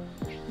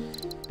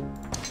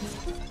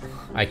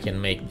I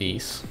can make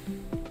this.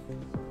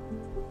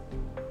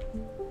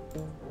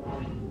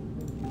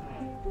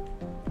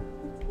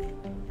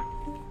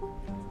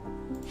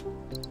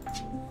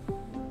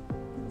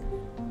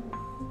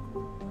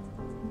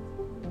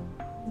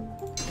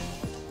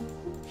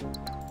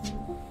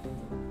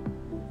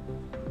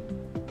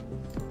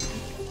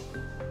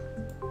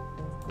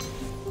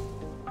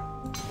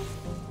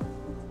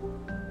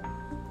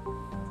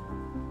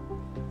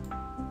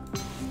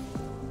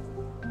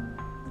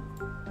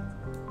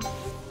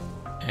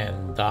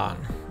 And done.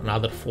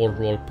 Another 4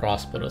 roll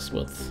prosperous,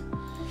 but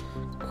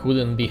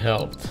couldn't be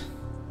helped.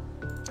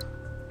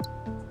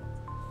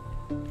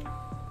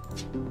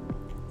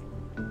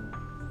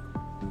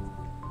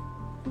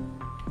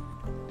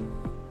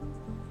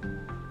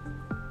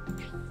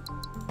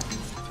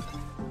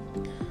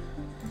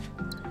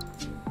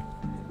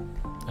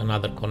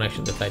 Another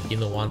connection that I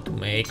didn't want to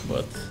make,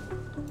 but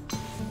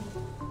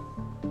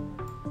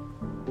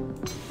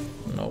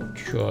no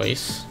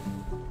choice.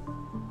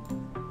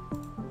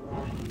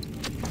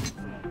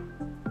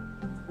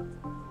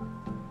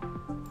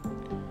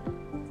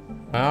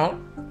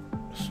 Well,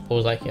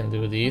 suppose I can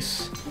do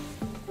this.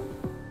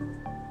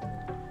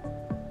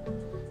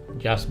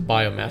 Just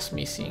biomass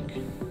missing.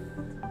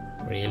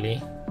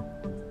 Really?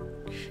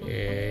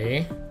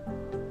 Okay.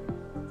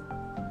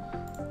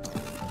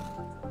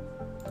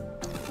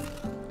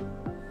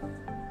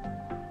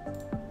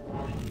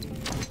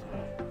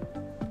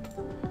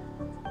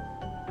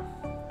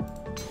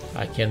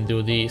 I can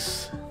do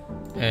this,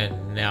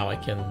 and now I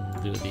can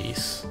do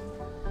this.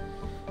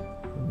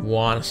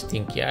 One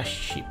stinky ass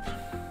chip.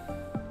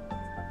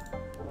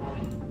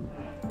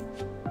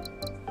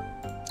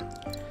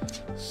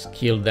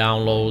 Skill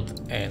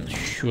download and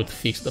should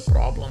fix the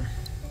problem.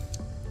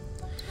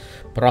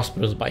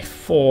 Prosperous by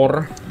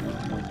 4.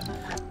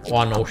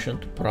 1 ocean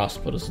to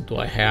prosperous. Do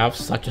I have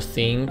such a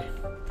thing?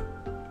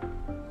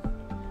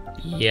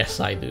 Yes,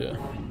 I do.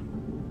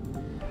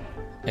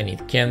 And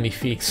it can be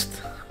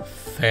fixed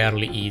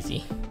fairly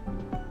easy.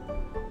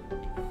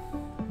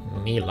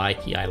 Me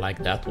likey, I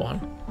like that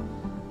one.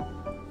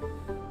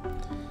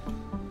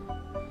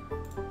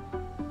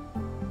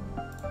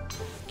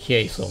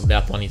 Okay, so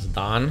that one is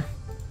done.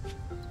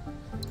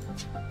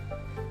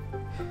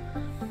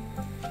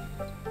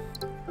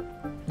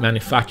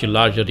 Manufacture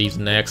larger is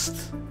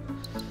next.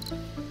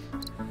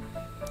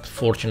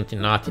 Fortunately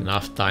not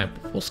enough time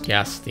for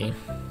post-casting.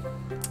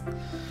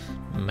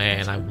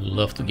 Man, I would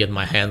love to get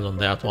my hands on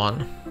that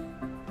one.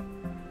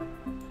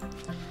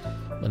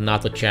 But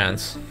not a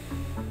chance.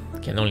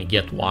 Can only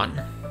get one.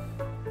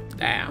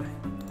 Damn.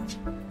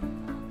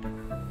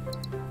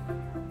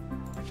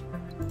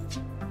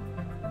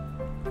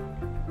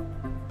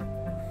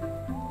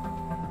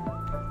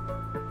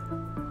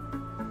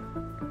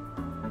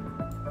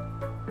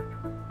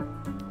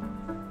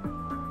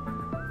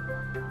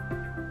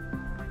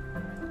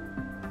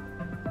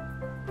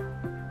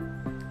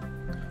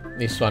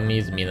 This one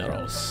needs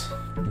minerals.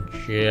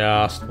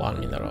 Just 1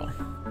 mineral.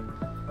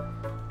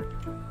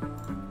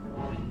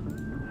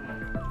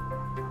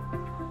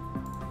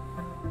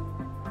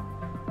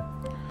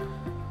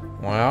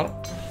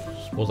 Well,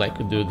 suppose I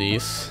could do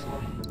this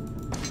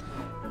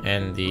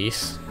and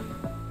this.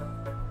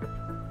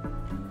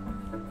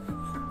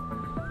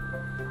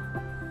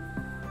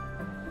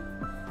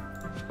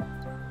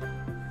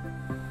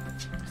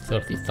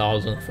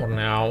 $30,000 for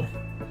now.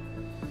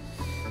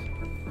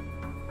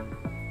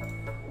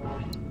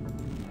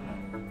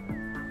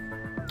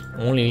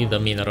 Only need a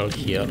mineral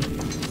here.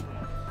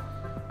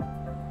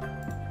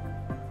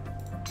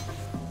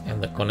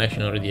 And the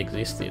connection already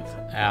existed.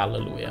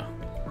 Hallelujah.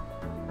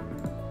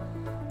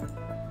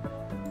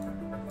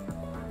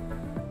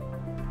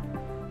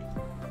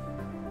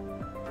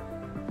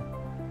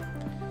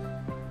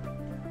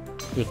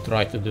 Could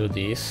try to do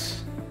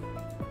this.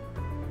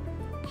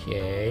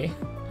 Okay.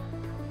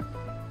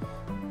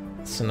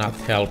 It's not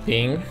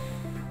helping.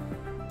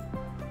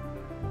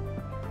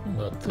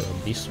 But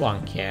this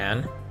one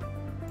can.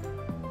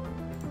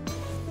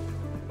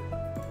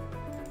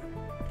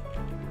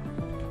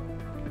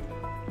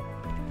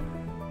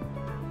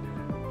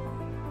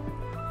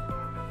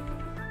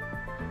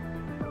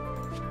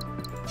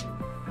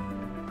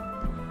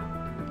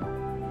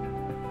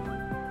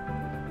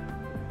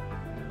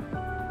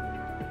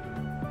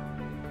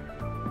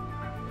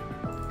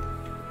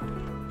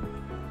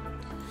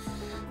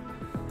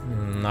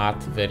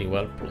 Not very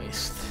well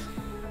placed.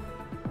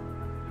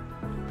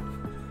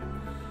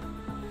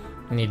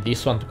 Need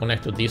this one to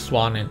connect to this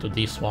one and to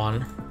this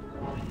one.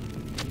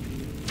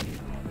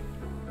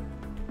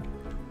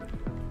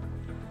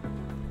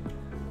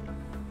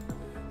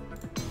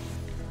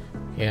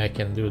 Okay, I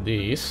can do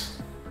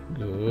this.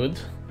 Good.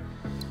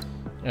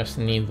 Just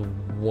need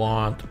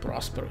one to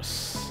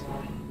prosperous.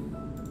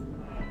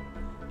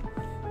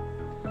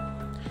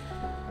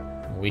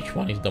 Which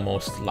one is the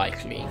most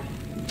likely?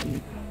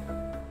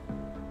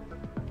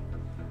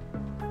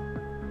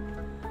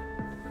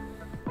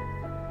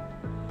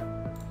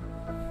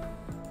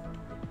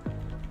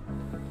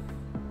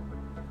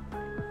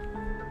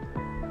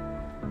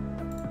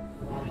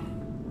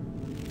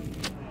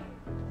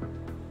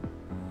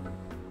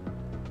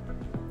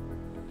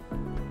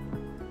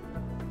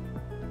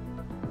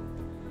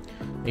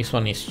 This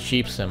one is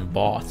chips and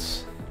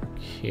bots.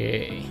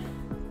 Okay.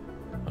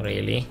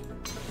 Really?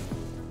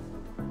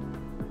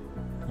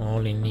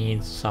 Only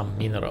needs some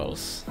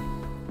minerals.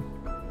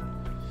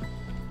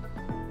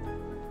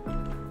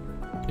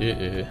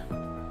 Need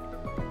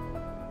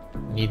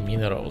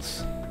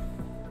minerals.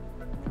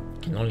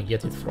 Can only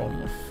get it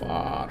from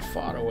far,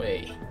 far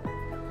away.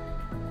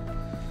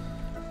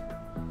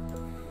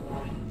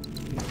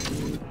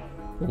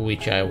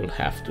 Which I will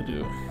have to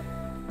do.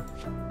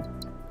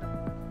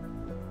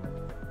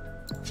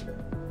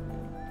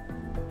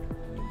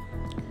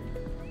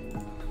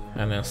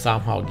 And then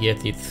somehow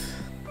get it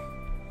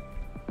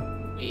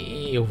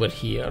way over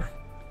here.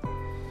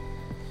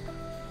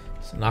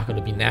 It's not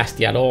gonna be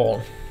nasty at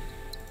all.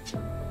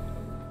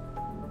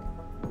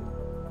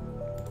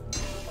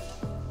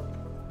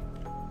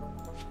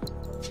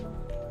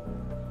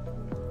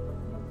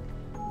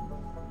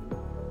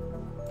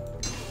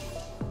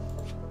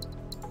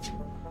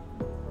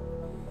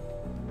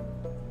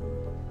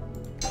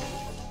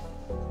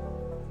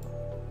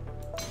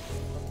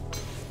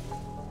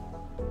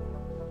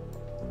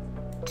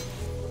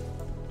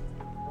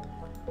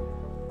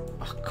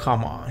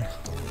 Come on.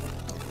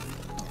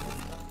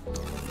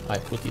 I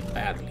put it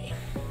badly.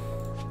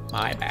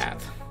 My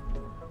bad.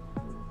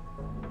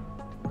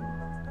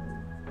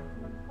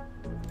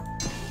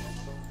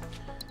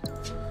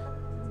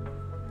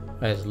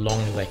 As long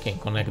as I can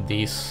connect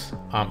this,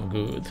 I'm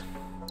good.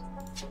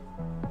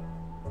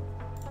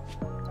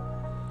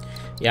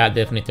 Yeah,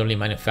 definitely only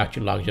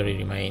manufacture luxury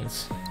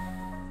remains.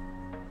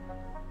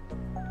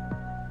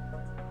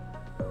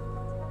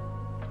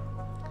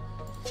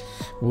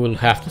 We'll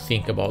have to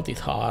think about it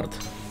hard.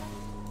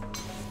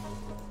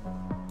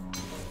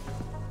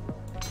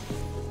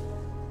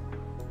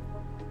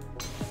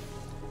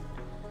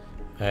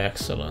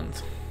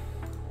 Excellent.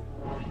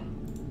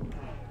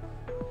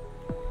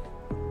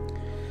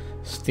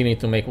 Still need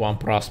to make one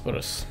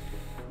prosperous,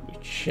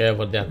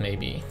 whichever that may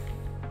be.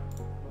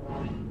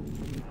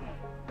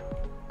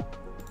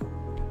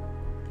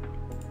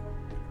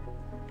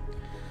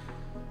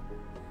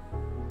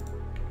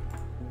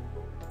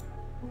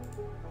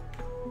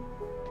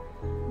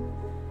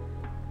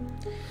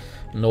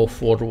 No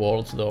 4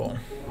 worlds though.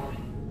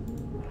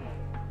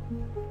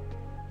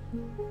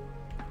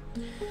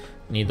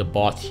 Need a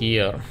bot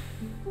here.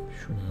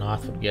 Should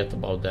not forget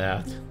about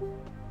that.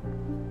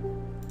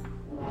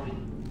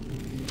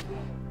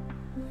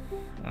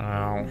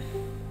 Ow.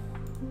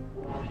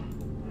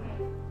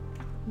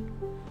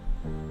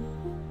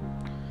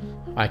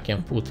 I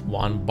can put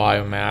one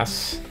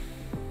biomass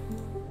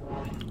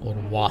or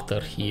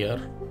water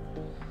here.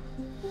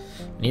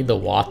 Need the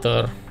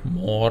water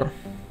more.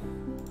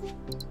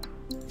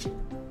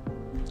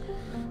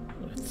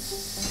 Let's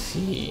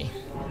see.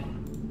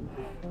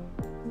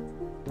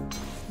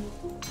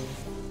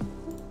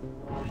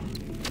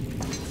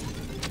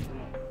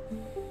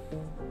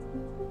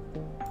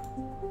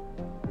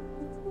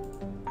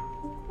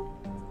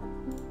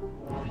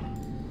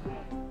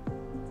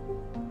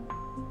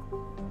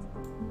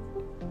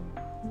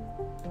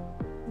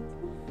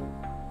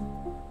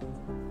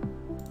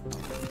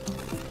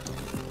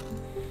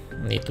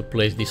 Need to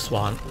place this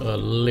one a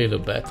little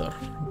better,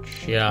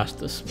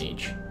 just a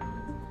smidge.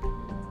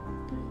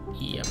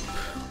 Yep,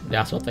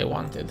 that's what I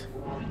wanted.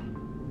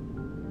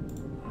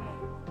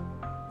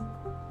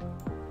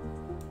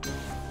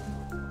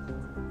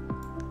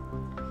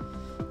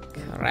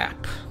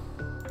 Crap.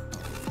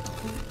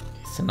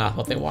 It's not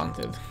what I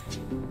wanted.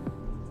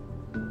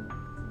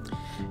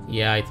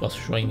 Yeah, it was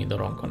showing me the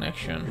wrong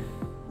connection.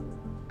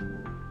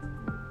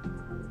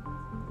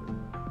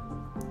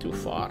 Too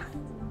far.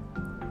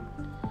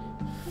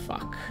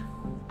 Fuck.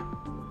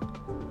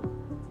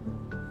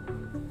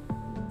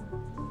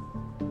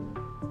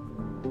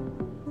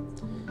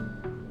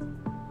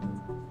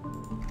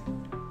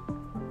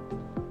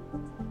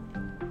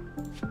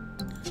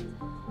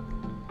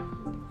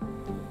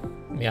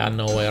 Yeah,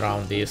 no way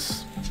around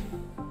this.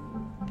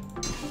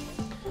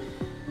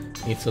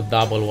 It's a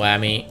double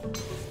whammy.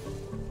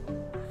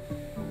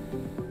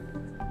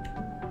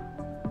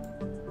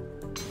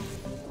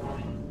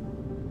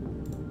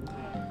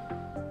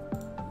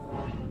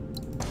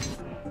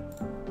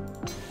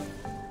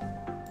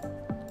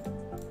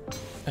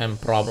 And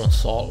problem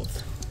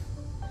solved.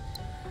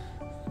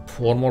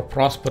 4 more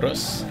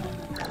prosperous.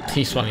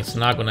 This one is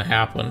not gonna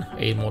happen.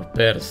 8 more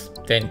pairs,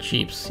 10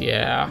 chips,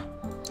 yeah.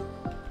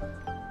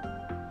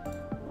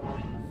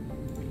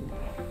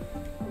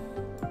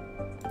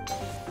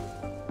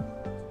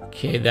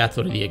 Okay, that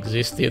already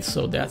existed,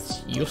 so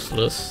that's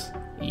useless.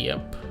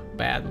 Yep,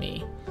 bad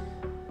me.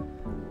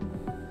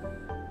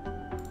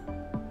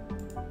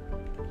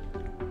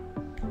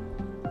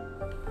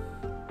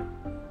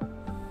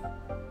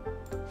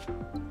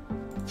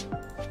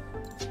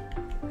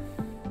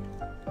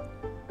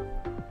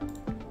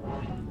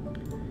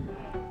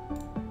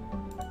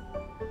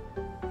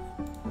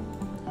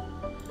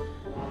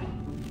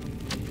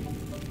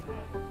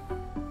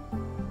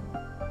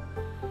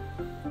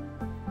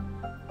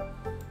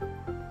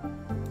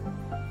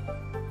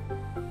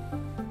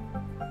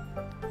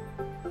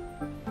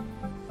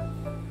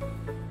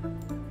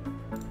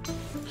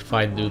 If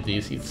I do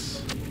this,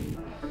 it's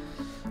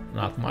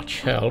not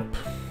much help.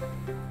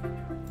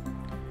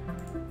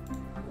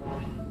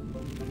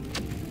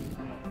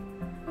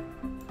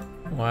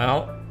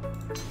 Well,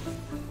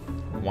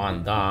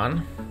 one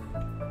done.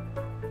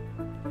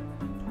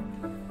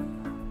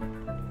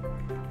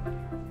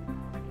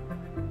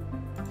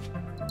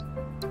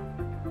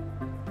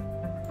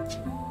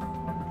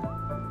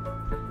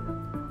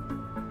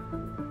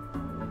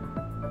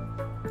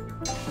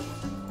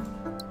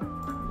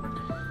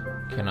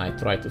 Can I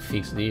try to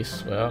fix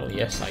this? Well,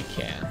 yes, I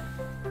can.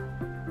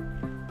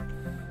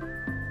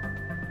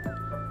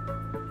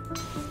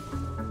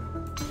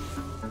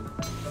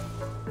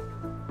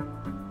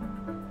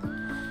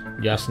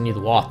 Just need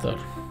water.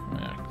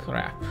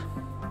 Crap.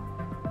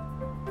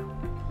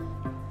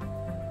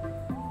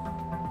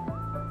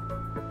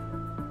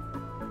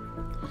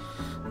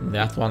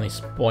 That one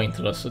is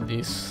pointless.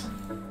 This,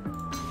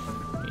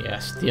 yeah,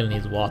 still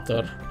needs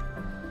water.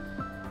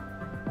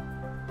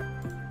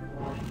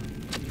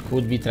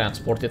 Could be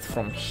transported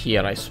from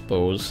here, I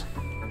suppose.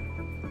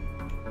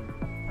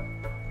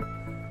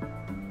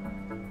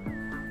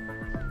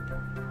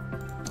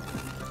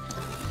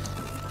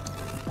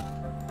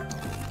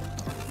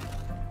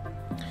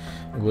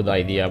 Good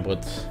idea,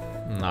 but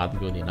not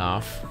good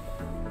enough.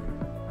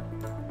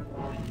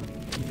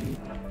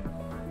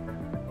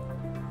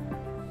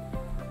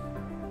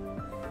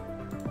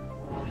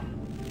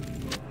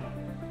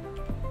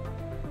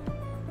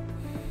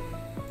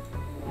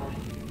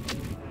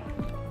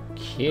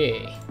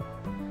 Okay.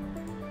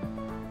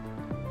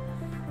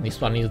 This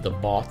one is the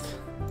bot,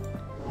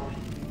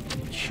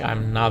 which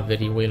I'm not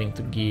very willing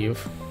to give.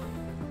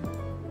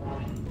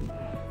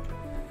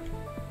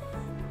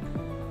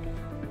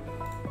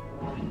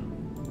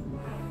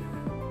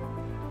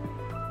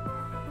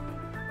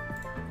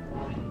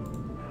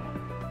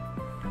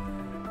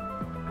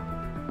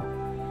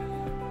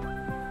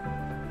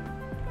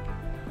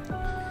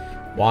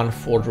 One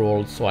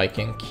 4-year-old, so I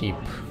can keep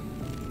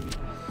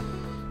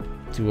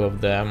 2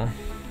 of them.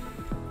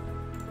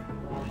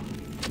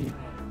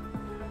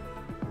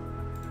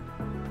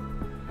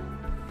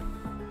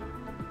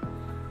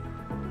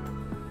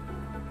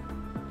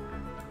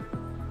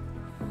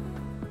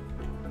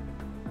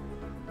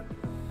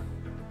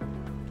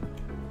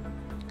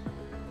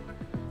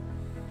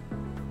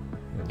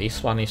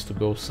 This one needs to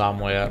go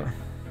somewhere.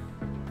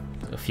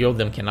 A few of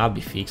them cannot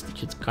be fixed,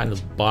 which kind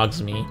of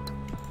bugs me.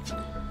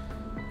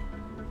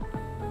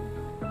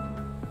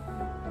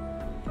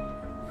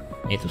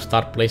 Need to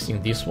start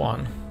placing this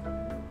one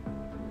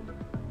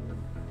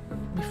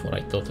before I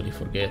totally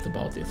forget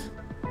about it.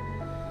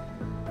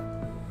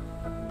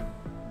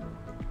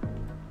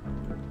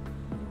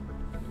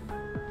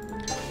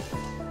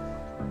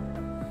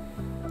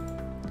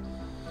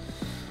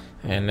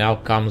 And now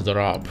comes the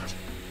rub.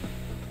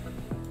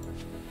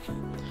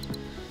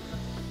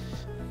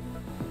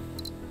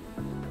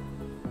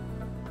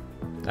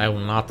 I will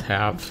not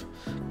have,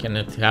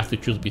 cannot have to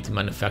choose between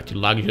manufactured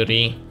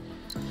luxury.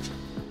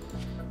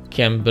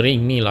 Can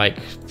bring me like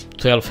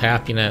 12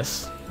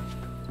 happiness,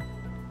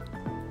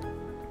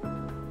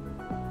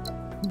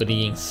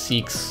 bringing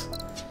 6.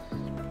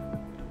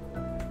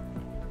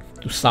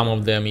 To some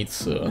of them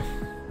it's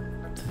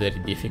very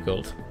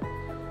difficult.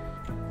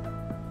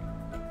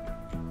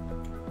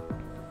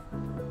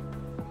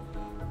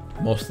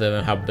 Most of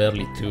them have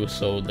barely 2,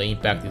 so the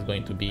impact is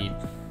going to be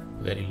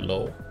very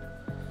low.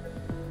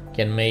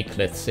 Can make,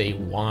 let's say,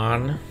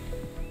 1,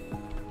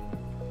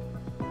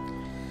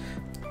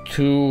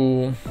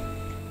 2,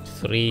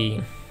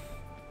 3.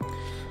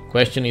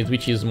 Question is,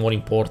 which is more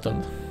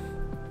important?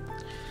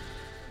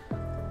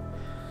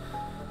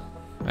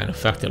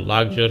 Manufactured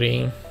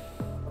luxury.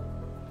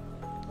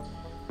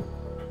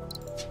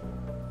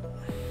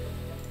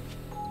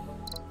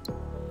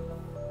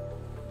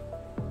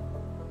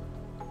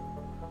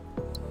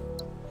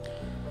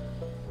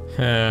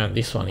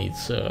 This one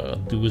is a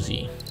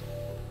doozy.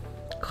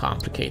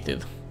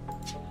 Complicated.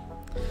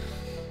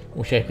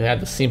 Wish I could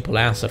have a simple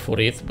answer for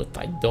it, but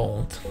I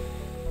don't.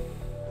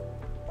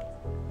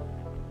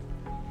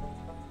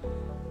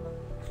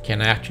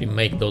 Can I actually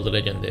make those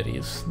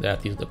legendaries?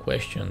 That is the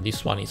question.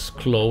 This one is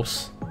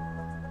close.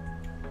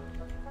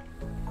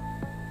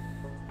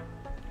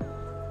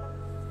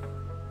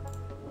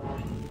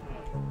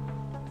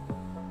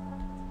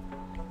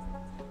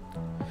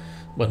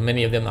 but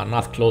many of them are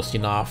not close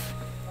enough.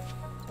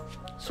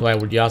 So I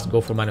will just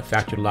go for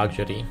manufactured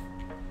luxury.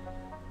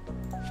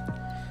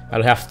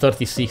 I'll have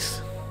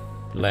 36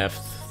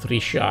 left, 3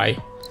 shy.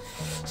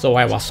 So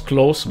I was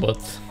close,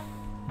 but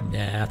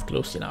not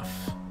close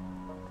enough.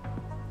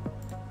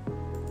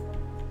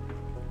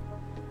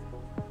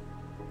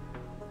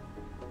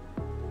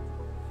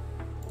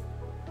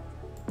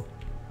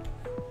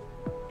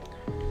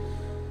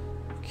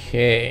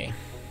 Okay.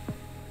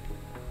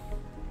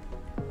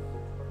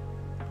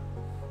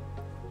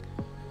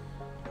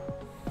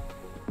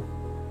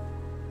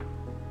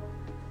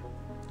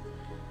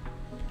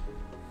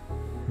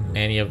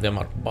 Many of them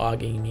are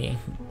bugging me,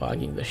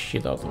 bugging the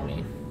shit out of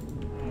me.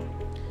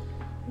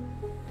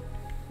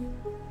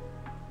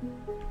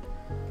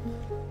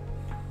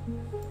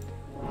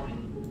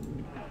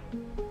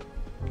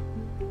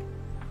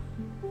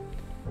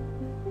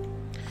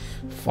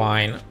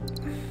 Fine,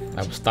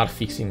 I will start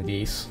fixing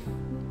these.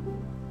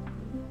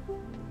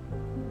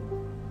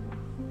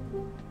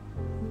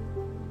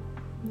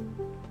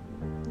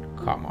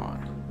 Come on.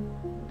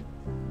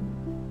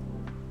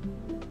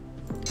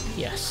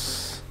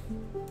 Yes.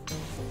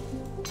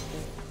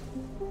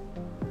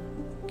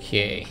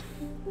 Okay.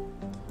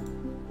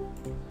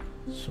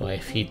 So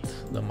I've hit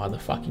the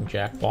motherfucking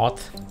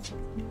jackpot.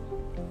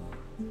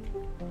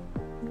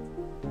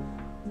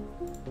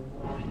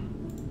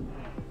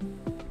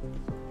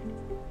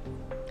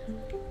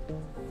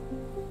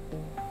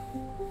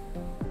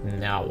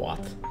 Now what?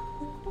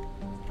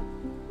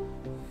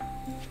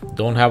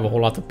 Don't have a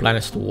whole lot of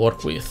planets to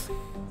work with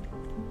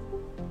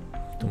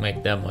to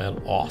make them,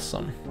 well,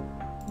 awesome.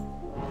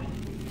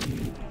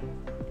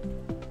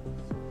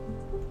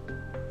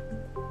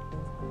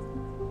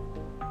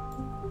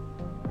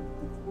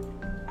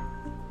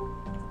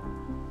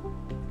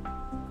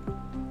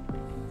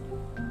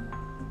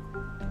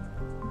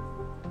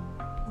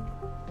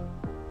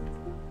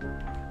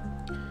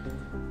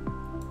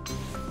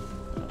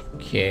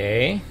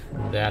 Okay,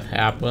 that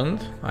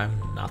happened. I'm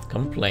not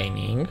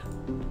complaining.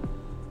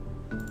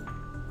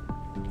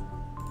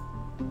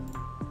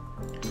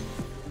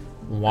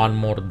 One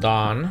more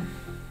done.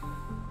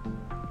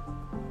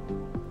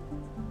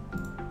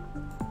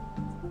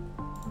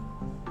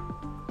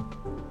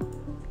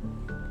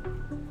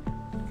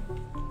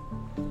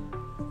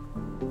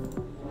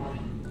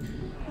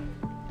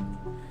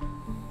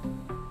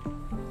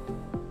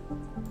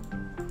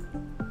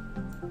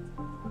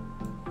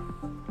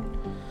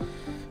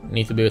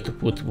 Need to be able to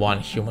put one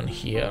human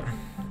here,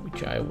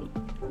 which I would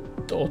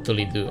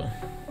totally do.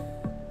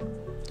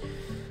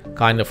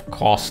 Kind of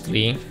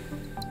costly,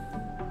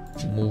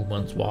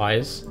 movement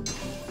wise.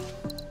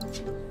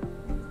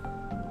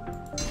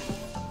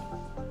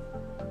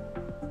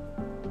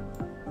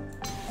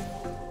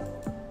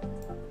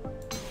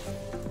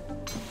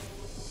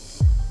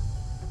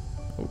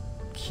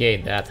 Okay,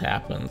 that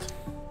happened.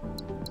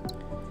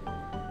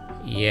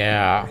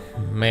 Yeah,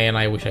 man,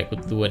 I wish I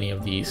could do any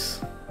of these.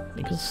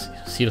 Because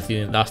seriously,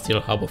 the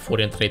industrial hub of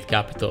foreign trade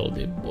capital,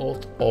 they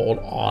both all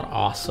are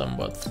awesome,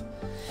 but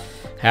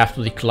have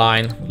to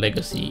decline.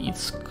 Legacy,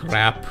 it's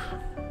crap.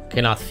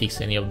 Cannot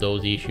fix any of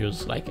those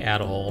issues, like,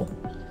 at all.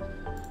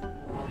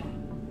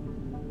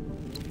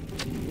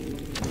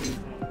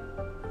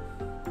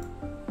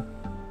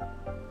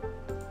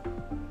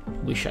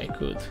 Wish I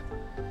could.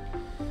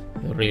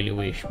 I really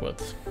wish,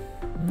 but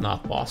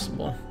not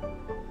possible.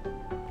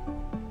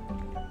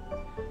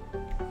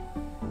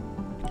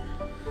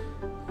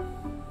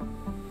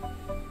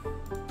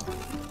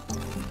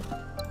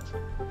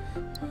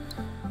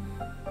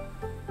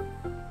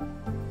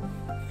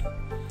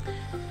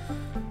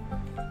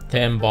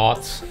 Ten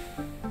bots.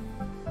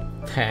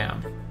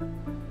 Damn.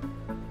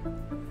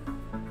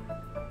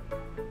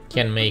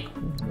 Can make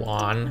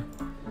one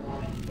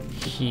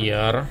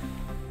here.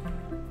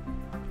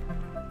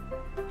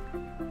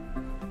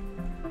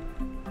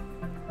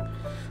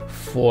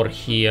 Four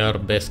here,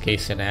 best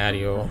case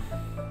scenario.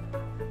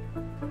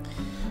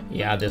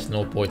 Yeah, there's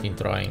no point in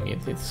trying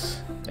it.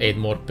 It's 8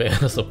 more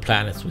pairs of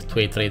planets with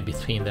 2 trade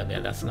between them.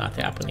 Yeah, that's not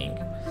happening.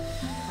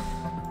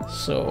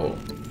 So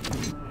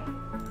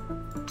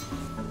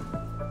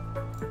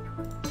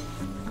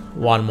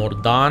one more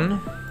done.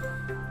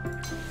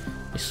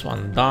 This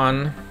one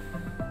done.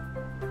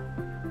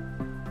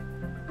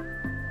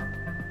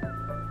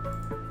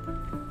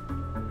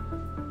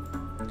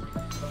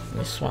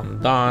 This one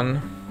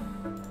done.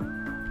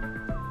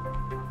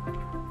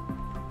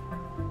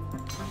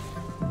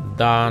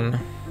 Done.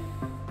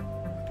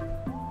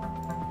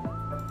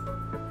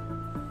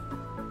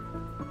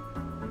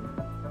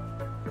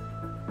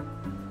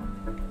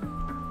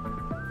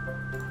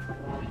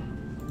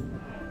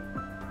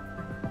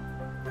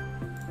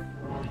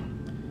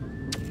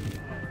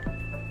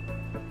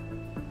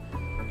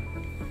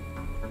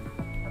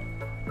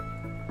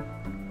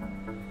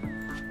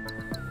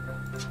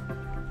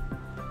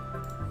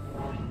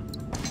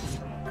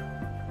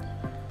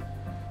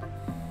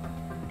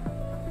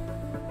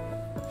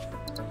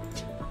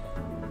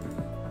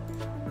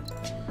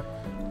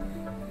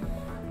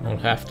 I'll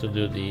have to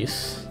do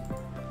this.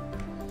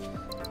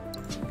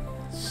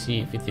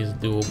 see if it is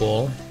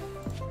doable.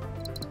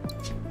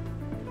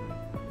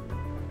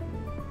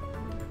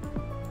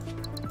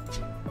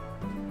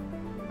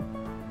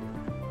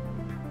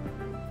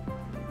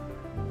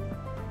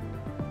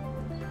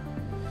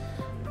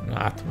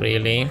 Not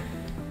really.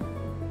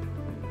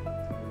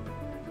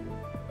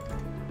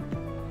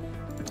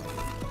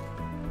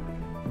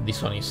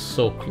 This one is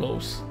so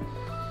close.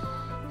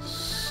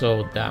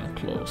 So damn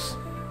close.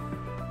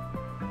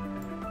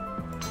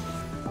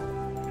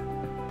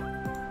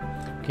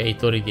 Okay,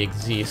 it already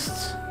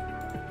exists.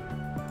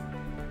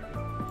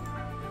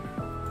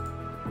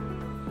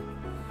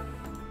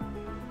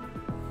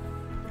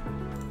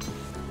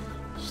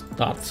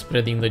 Start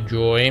spreading the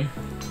joy.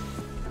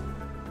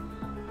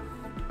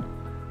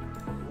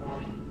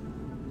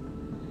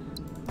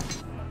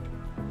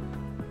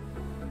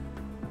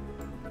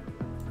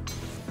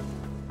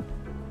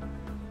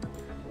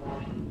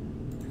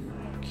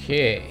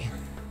 Okay,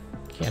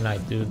 can I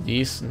do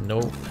this? No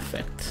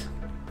effect.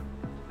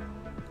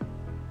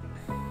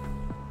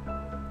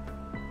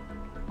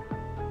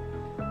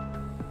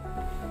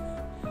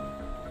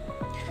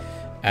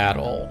 At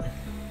all.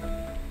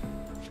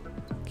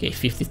 Okay,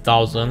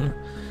 50,000.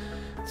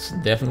 It's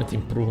a definite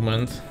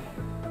improvement.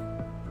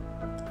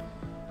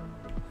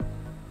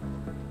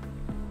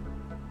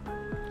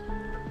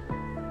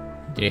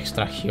 The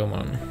extra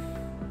human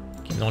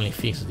can only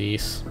fix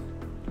this.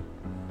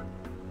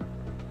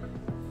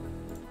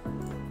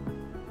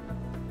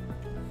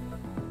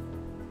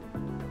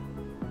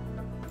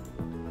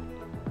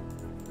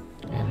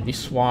 And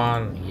this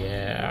one,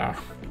 yeah.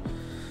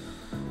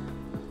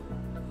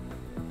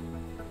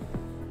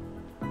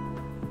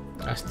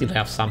 I still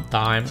have some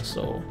time,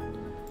 so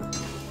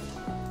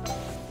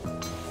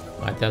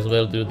might as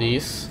well do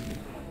this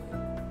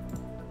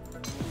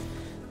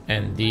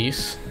and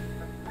this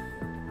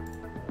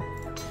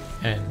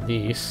and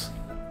this.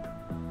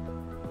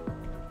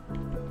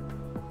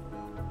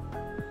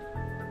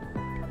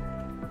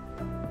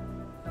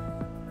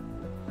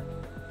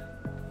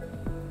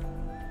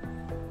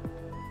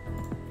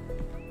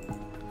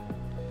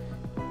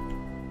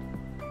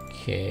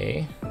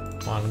 Okay,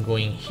 one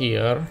going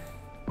here.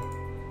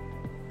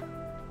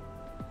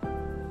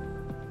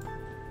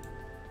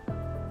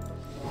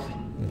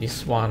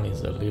 This one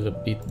is a little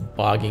bit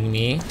bugging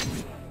me.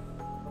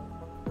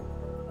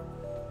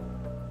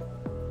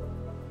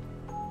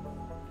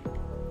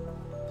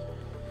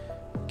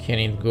 Can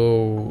it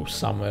go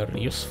somewhere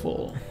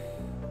useful?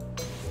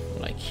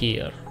 Like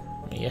here?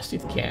 Yes,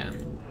 it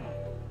can.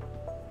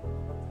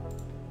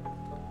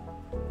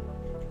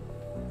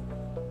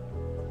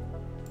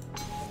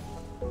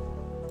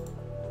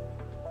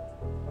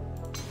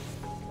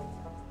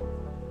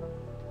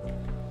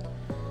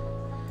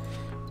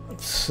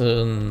 It's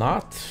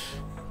not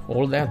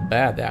all that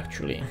bad,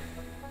 actually.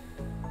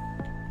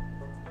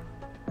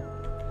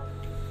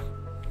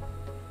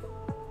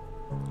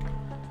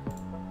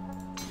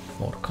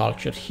 More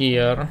culture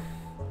here.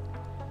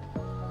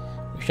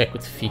 Wish I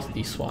could fix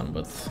this one,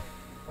 but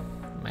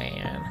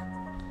man,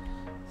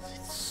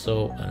 it's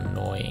so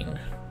annoying.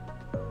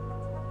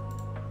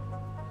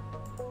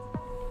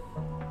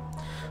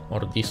 Or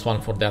this one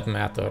for that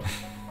matter.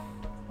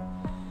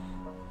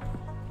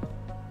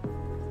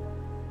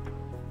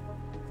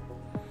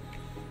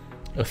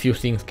 A few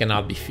things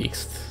cannot be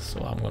fixed, so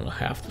I'm gonna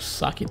have to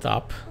suck it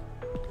up.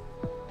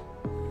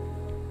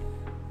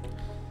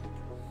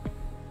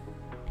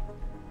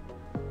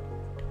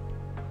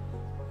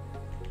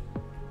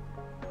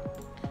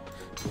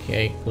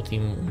 Okay,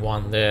 putting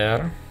one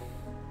there.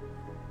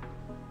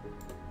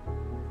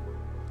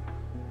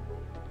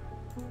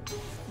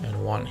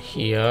 And one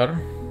here.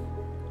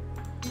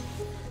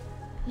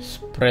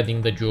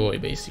 Spreading the joy,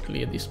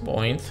 basically, at this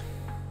point.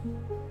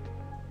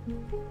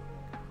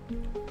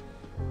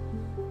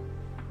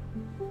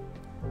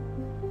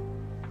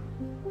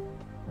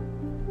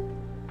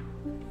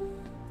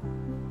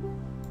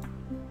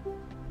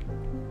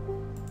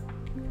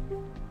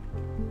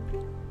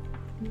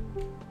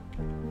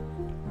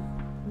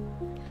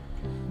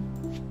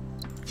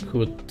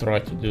 Could try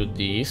to do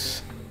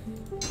this.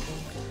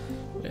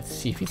 Let's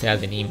see if it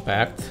has an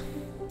impact.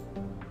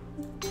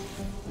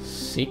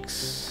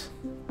 6,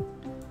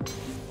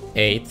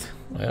 8.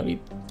 Well, it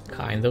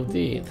kind of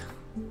did.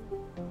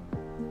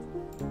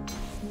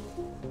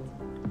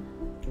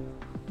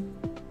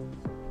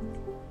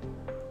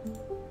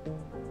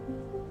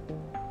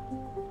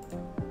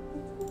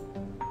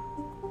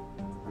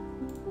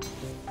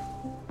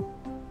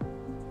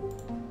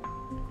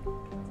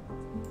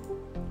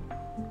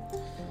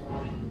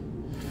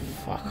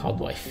 Fuck, how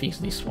do I fix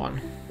this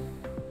one?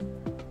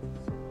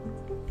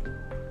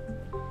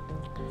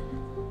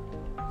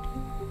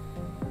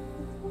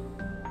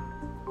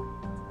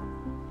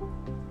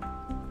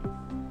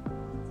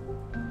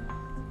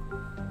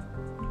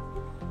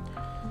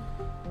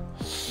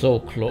 So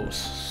close,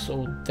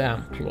 so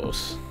damn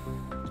close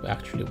to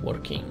actually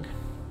working.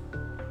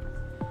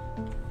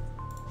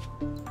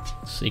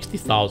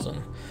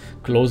 60,000,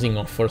 closing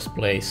on first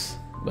place,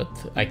 but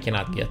I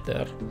cannot get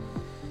there.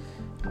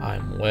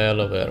 I'm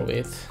well aware of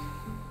it.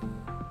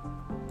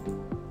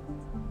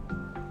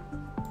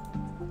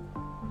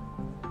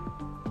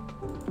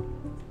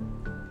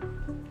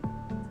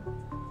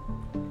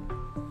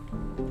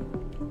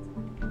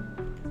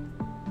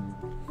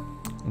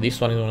 This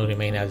one is going to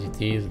remain as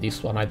it is.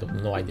 This one I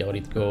have no idea where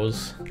it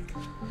goes.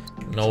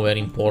 Nowhere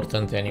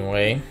important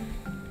anyway.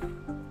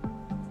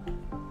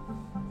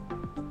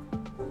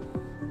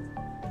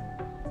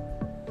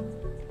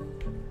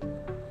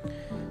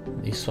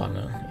 This one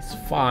is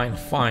fine,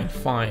 fine,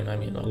 fine. I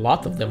mean, a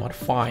lot of them are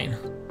fine.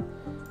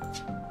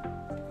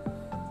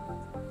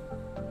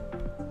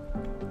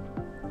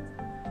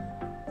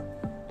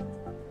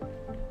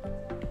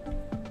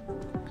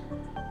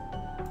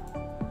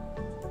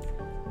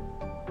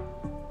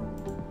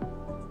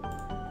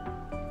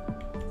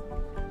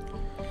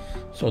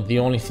 So the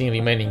only thing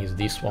remaining is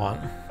this one,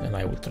 and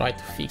I will try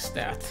to fix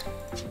that.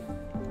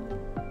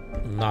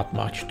 Not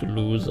much to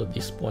lose at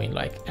this point,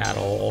 like at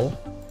all.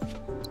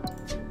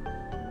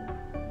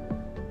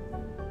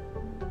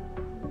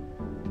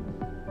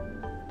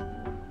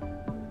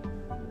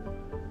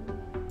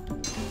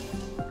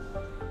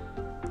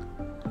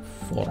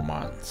 Four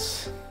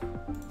months.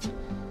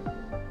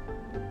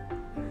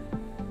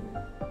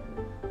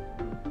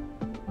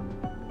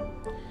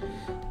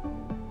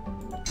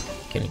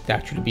 Can it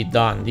actually be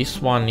done? This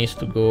one needs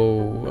to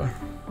go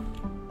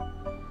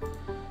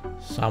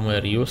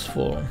somewhere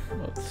useful,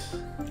 but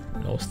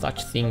no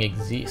such thing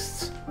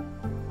exists.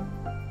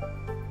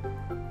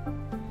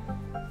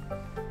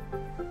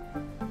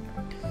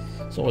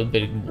 So it'll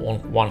be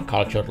one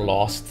culture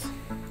lost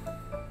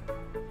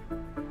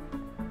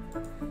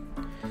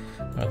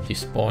at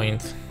this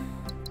point.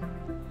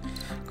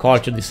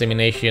 Culture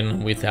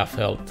dissemination would have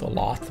helped a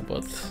lot,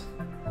 but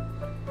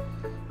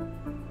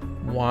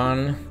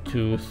 1,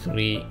 2,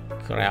 3,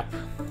 crap,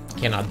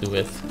 cannot do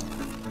it.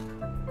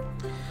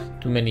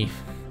 Too many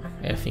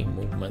effing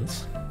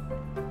movements.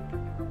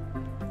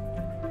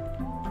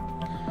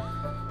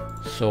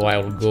 So I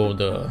will go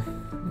the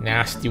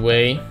nasty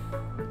way.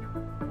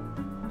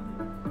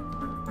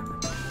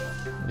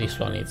 This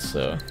one is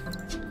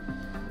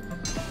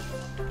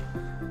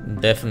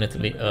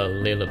definitely a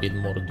little bit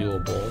more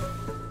doable.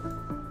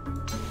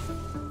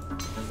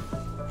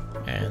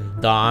 And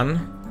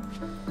done.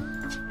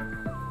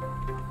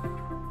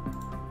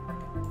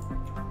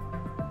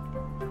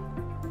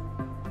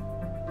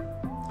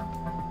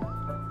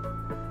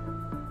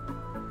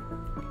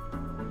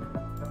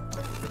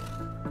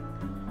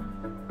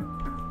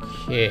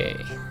 Okay.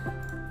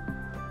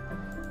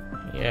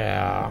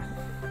 Yeah.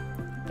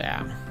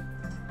 Damn.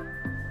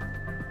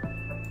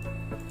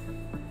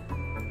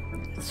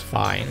 It's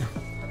fine.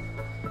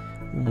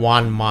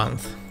 1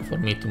 month for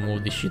me to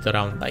move this shit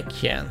around. I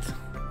can't.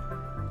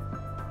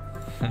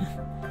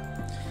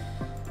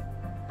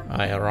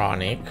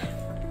 Ironic.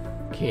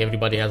 Okay,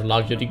 everybody has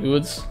luxury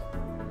goods.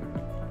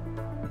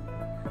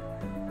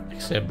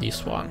 Except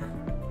this one.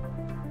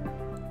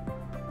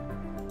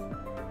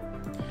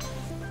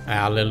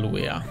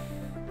 Hallelujah.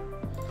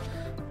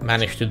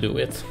 Managed to do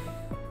it.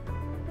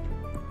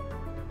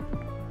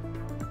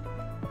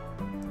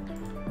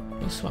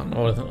 This one,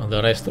 or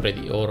the rest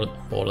already,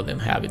 all of them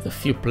have it. A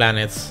few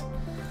planets.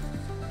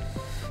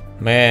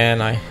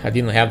 Man, I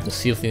didn't have the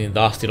Silton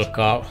Industrial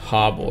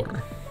Hub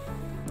or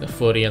the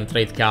Furian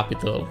Trade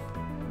Capital.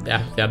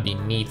 That'd be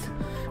neat.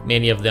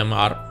 Many of them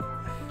are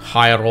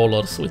high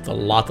rollers with a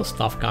lot of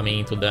stuff coming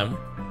into them.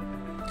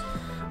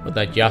 But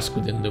I just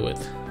couldn't do it.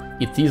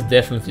 It is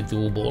definitely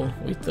doable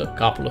with a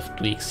couple of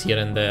tweaks here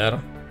and there.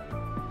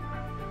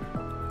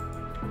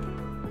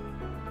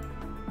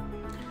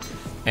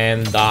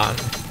 And done.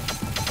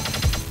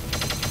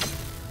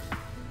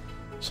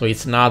 So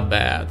it's not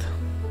bad.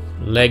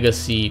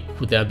 Legacy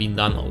could have been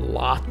done a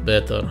lot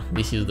better.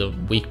 This is the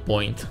weak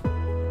point.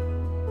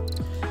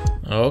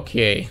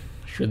 Okay,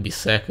 should be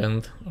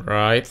second,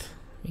 right?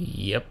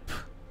 Yep.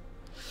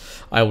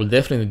 I will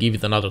definitely give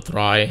it another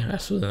try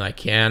as soon as I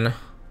can.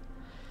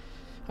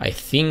 I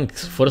think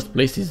first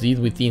place is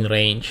within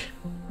range,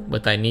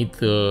 but I need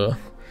to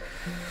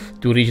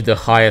reach the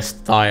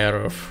highest tier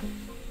of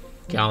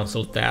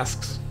council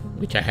tasks,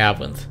 which I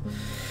haven't.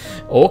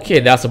 Okay,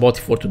 that's about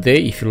it for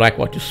today. If you like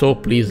what you saw,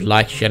 please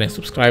like, share and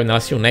subscribe, and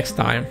I'll see you next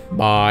time.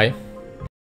 Bye.